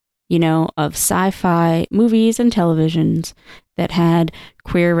list, you know, of sci-fi movies and televisions that had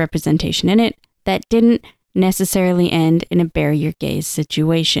queer representation in it that didn't necessarily end in a bury your gays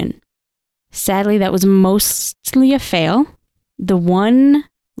situation. Sadly, that was mostly a fail. The one,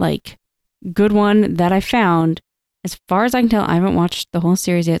 like, good one that I found, as far as I can tell, I haven't watched the whole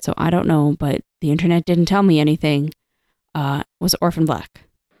series yet, so I don't know, but the internet didn't tell me anything, was Orphan Black.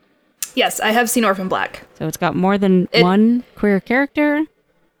 Yes, I have seen Orphan Black. So it's got more than one queer character.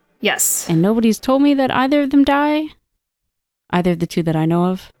 Yes. And nobody's told me that either of them die. Either of the two that I know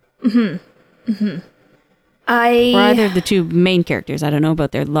of. Mm-hmm. Mm-hmm. Or either of the two main characters. I don't know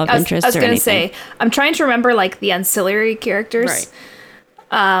about their love interests or anything. I was going to say, I'm trying to remember like the ancillary characters.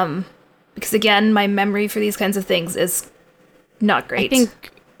 Right. Because again, my memory for these kinds of things is not great. I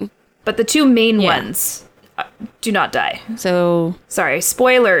think... But the two main ones do not die. So... Sorry,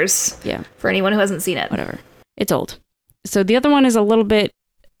 spoilers. Yeah. For anyone who hasn't seen it. Whatever. It's old. So the other one is a little bit...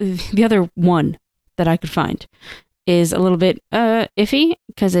 The other one that I could find is a little bit iffy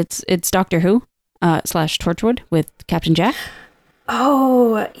because it's Doctor Who / Torchwood with Captain Jack.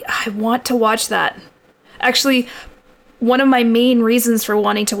 Oh, I want to watch that. Actually, one of my main reasons for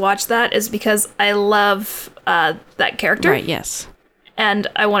wanting to watch that is because I love that character. Right, yes. And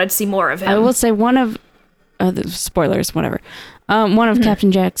I wanted to see more of him. I will say one of... the spoilers, whatever. One of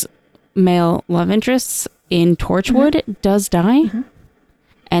Captain Jack's male love interests in Torchwood does die.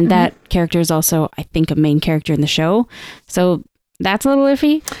 And that character is also, I think, a main character in the show. So that's a little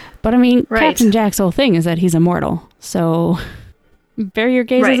iffy. But I mean, Captain Jack's whole thing is that he's immortal. So bury your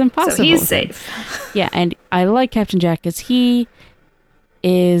gays is impossible. So he's safe. Yeah, and I like Captain Jack because he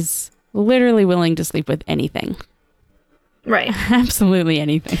is literally willing to sleep with anything. Right. Absolutely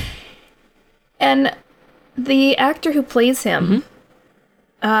anything. And the actor who plays him,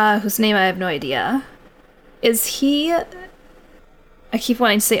 whose name I have no idea, is he... I keep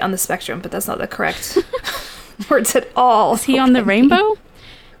wanting to say on the spectrum, but that's not the correct words at all. Is he on the rainbow?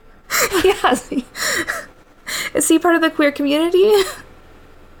 Yeah. Is he part of the queer community?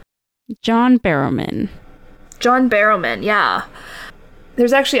 John Barrowman. John Barrowman, yeah.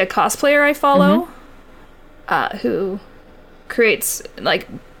 There's actually a cosplayer I follow who creates, like,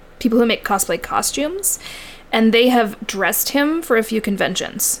 people who make cosplay costumes, and they have dressed him for a few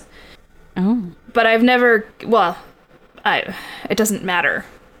conventions. Oh. But I've never, well... it doesn't matter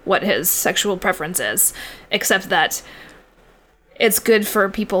what his sexual preference is, except that it's good for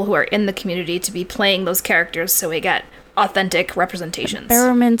people who are in the community to be playing those characters so we get authentic representations.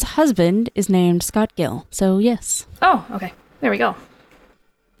 Barrowman's husband is named Scott Gill, so yes. Oh, okay. There we go.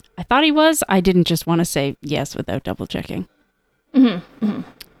 I thought he was. I didn't just want to say yes without double checking.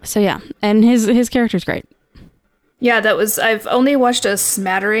 So yeah, and his character's great. Yeah, I've only watched a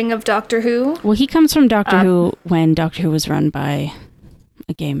smattering of Doctor Who. Well, he comes from Doctor Who when Doctor Who was run by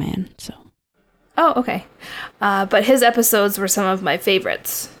a gay man, so. Oh, okay. But his episodes were some of my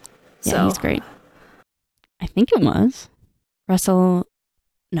favorites. Yeah, he's great. I think it was Russell.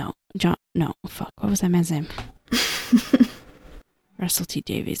 No, John. No, fuck. What was that man's name? Russell T.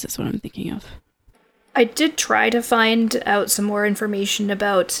 Davies is what I'm thinking of. I did try to find out some more information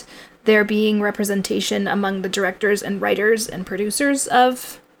about there being representation among the directors and writers and producers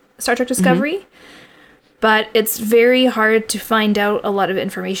of Star Trek Discovery. But it's very hard to find out a lot of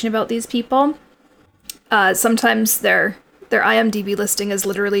information about these people. Sometimes their IMDb listing is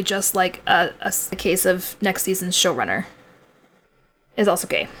literally just like a case of next season's showrunner is also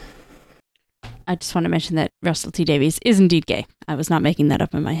gay. I just want to mention that Russell T Davies is indeed gay. I was not making that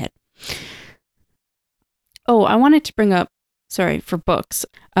up in my head. Oh, I wanted to bring up, for books.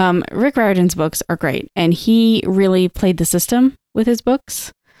 Rick Riordan's books are great, and he really played the system with his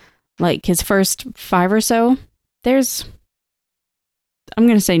books. Like his first 5 or so, there's, I'm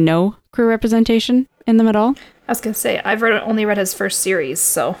going to say no queer representation in them at all. I was going to say, I've only read his first series,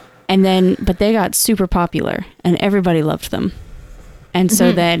 so. And then, but they got super popular, and everybody loved them. And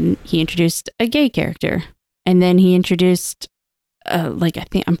so then he introduced a gay character, and then he introduced,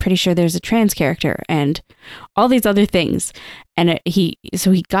 I'm pretty sure there's a trans character, and all these other things. And he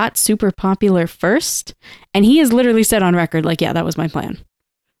got super popular first, and he has literally said on record, like, yeah, that was my plan.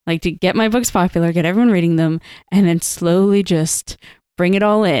 Like, to get my books popular, get everyone reading them, and then slowly just bring it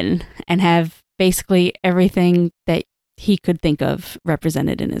all in and have basically everything that he could think of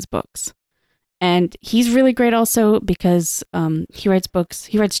represented in his books. And he's really great also because he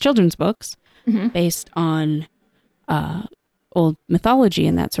writes children's books based on old mythology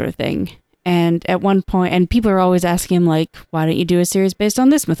and that sort of thing. And at one point, and people are always asking him, like, why don't you do a series based on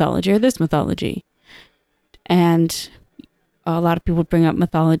this mythology or this mythology? And a lot of people bring up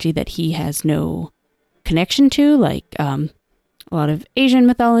mythology that he has no connection to, like a lot of Asian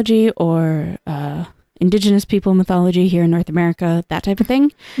mythology or indigenous people mythology here in North America, that type of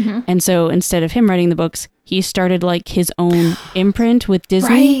thing. And so instead of him writing the books, he started like his own imprint with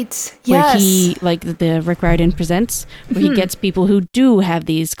Disney. Right. Where he, like the Rick Riordan Presents, where he gets people who do have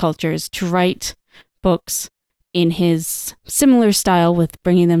these cultures to write books in his similar style with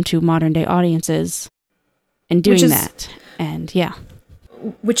bringing them to modern day audiences and doing that. And yeah.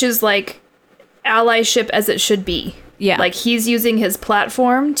 Which is like allyship as it should be. Yeah. Like he's using his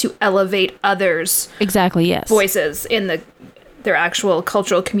platform to elevate others' voices in their actual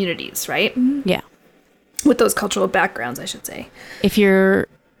cultural communities, right? Yeah. With those cultural backgrounds, I should say. If you're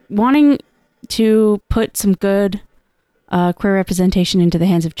wanting to put some good queer representation into the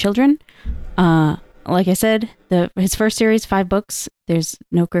hands of children, like I said, his first series, 5 books, there's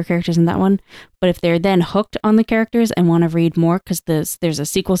no queer characters in that one. But if they're then hooked on the characters and want to read more, because there's a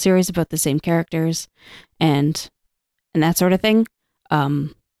sequel series about the same characters and that sort of thing,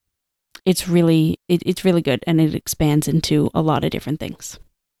 it's really good, and it expands into a lot of different things.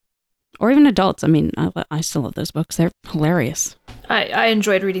 Or even adults. I mean, I still love those books. They're hilarious. I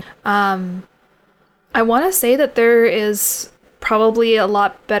enjoyed reading. I want to say that there is probably a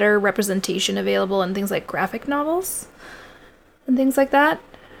lot better representation available in things like graphic novels and things like that.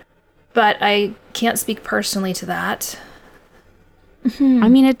 But I can't speak personally to that. I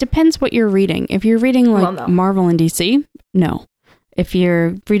mean, it depends what you're reading. If you're reading like Marvel and DC, no. If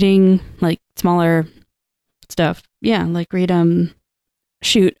you're reading like smaller stuff, yeah, like read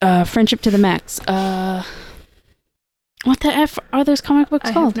Friendship to the Max. What the F are those comic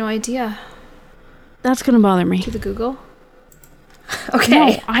books called? I have no idea. That's gonna bother me. To the Google? Okay.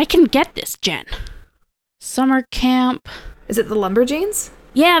 No, I can get this, Jen. Summer Camp. Is it the Lumberjanes?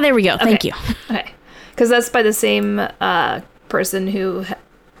 Yeah, there we go. Okay. Thank you. Okay. Because that's by the same person who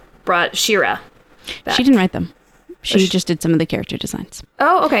brought She-Ra back. She didn't write them. She just did some of the character designs.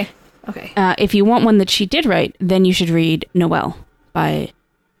 Oh, okay. Okay. If you want one that she did write, then you should read Noelle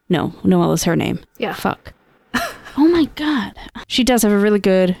Noelle is her name. Yeah. Fuck. Oh my god. She does have a really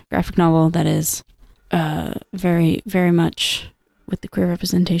good graphic novel that is very, very much with the queer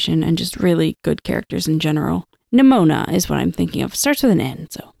representation and just really good characters in general. Nimona is what I'm thinking of. Starts with an N,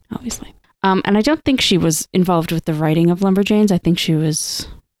 so obviously. And I don't think she was involved with the writing of Lumberjanes. I think she was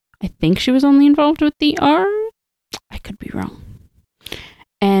only involved with the art. I could be wrong.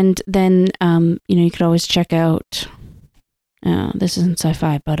 And then, you could always check out, this isn't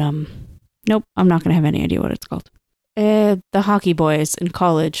sci-fi, but, nope, I'm not going to have any idea what it's called. The Hockey Boys in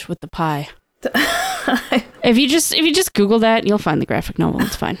College with the Pie. If you just Google that, you'll find the graphic novel.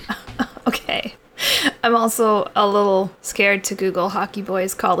 It's fine. Okay. I'm also a little scared to Google Hockey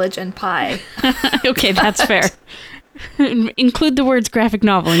Boys College and Pie. Okay, that's fair. Include the words graphic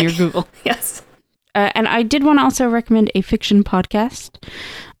novel in your Google. Yes. And I did want to also recommend a fiction podcast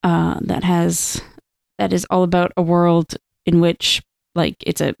that is all about a world in which, like,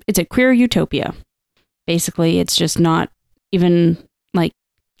 it's a queer utopia. Basically, it's just not even like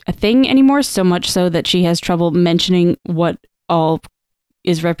a thing anymore, so much so that she has trouble mentioning what all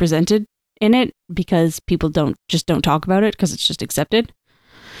is represented in it because people don't talk about it because it's just accepted.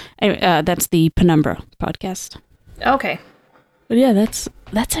 Anyway, that's the Penumbra podcast. Okay. But yeah, that's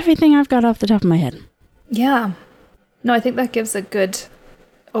everything I've got off the top of my head. Yeah. No, I think that gives a good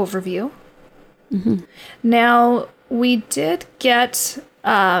overview. Mm-hmm. Now, we did get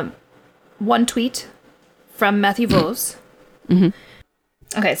one tweet from Matthew Vose. Mm-hmm.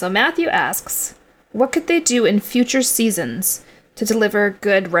 Okay, so Matthew asks, what could they do in future seasons to deliver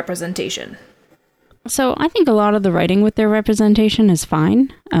good representation? So I think a lot of the writing with their representation is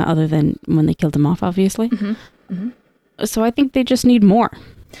fine, other than when they killed him off, obviously. So I think they just need more.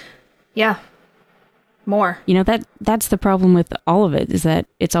 Yeah. More. You know, that's the problem with all of it, is that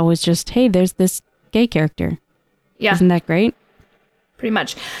it's always just, hey, there's this gay character. Yeah. Isn't that great? Pretty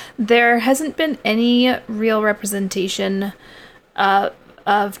much. There hasn't been any real representation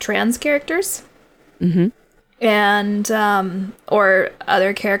of trans characters. And, or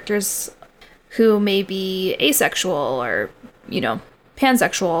other characters who may be asexual or, you know,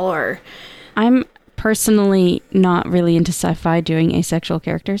 pansexual or... I'm personally not really into sci-fi doing asexual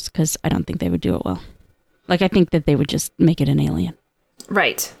characters because I don't think they would do it well. Like, I think that they would just make it an alien.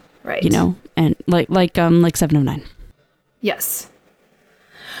 Right. You know, and like 7 of 9. Yes.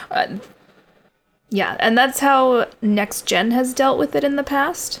 Yeah, and that's how Next Gen has dealt with it in the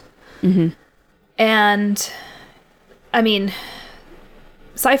past. And, I mean,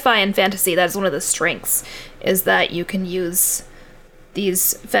 sci-fi and fantasy, that's one of the strengths, is that you can use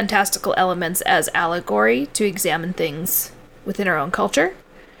these fantastical elements as allegory to examine things within our own culture.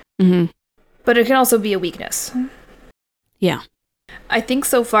 But it can also be a weakness. Yeah. I think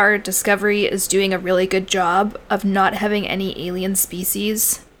so far Discovery is doing a really good job of not having any alien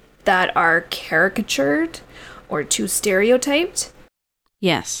species that are caricatured or too stereotyped.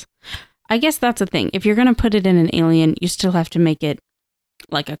 Yes. I guess that's the thing. If you're going to put it in an alien, you still have to make it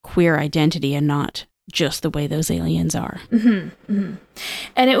like a queer identity and not just the way those aliens are. And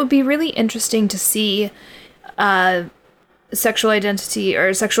it would be really interesting to see sexual identity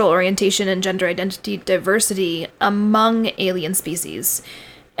or sexual orientation and gender identity diversity among alien species,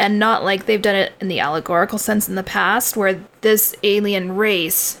 and not like they've done it in the allegorical sense in the past where this alien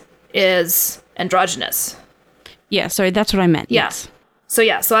race is androgynous. Yeah, sorry, that's what I meant. Yeah. Yes.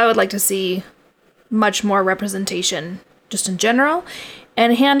 So I would like to see much more representation just in general,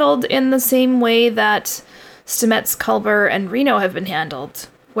 and handled in the same way that Stamets, Culber, and Reno have been handled,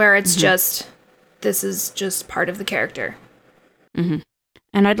 where it's just, this is just part of the character. And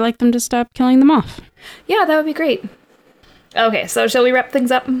I'd like them to stop killing them off. Yeah, that would be great. Okay, so shall we wrap things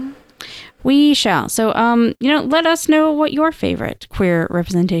up? We shall. So, let us know what your favorite queer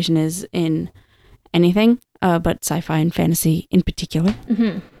representation is in anything, but sci-fi and fantasy in particular.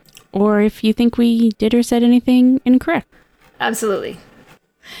 Or if you think we did or said anything incorrect. Absolutely.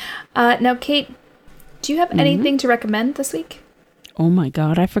 Now, Cait, do you have anything to recommend this week? Oh my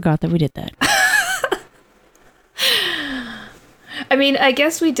god, I forgot that we did that. I mean, I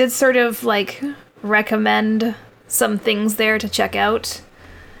guess we did sort of, like, recommend some things there to check out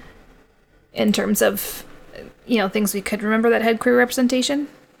in terms of, you know, things we could remember that had queer representation.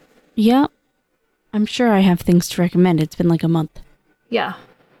 Yeah. I'm sure I have things to recommend. It's been like a month. Yeah.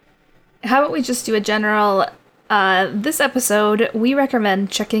 How about we just do a general... this episode, we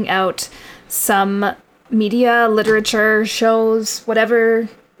recommend checking out some media, literature, shows, whatever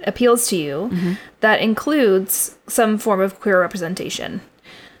appeals to you, that includes some form of queer representation,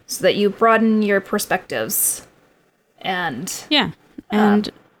 so that you broaden your perspectives. And yeah, and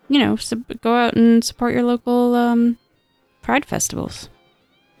go out and support your local pride festivals.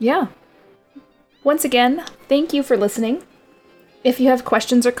 Yeah. Once again, thank you for listening. If you have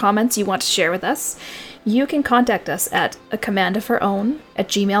questions or comments you want to share with us, you can contact us at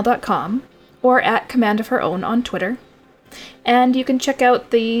acommandofherown@gmail.com or at commandofherown on Twitter. And you can check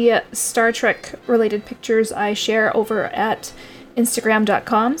out the Star Trek related pictures I share over at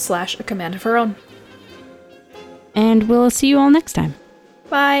instagram.com/acommandofherown. And we'll see you all next time.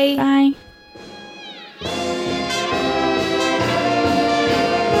 Bye. Bye.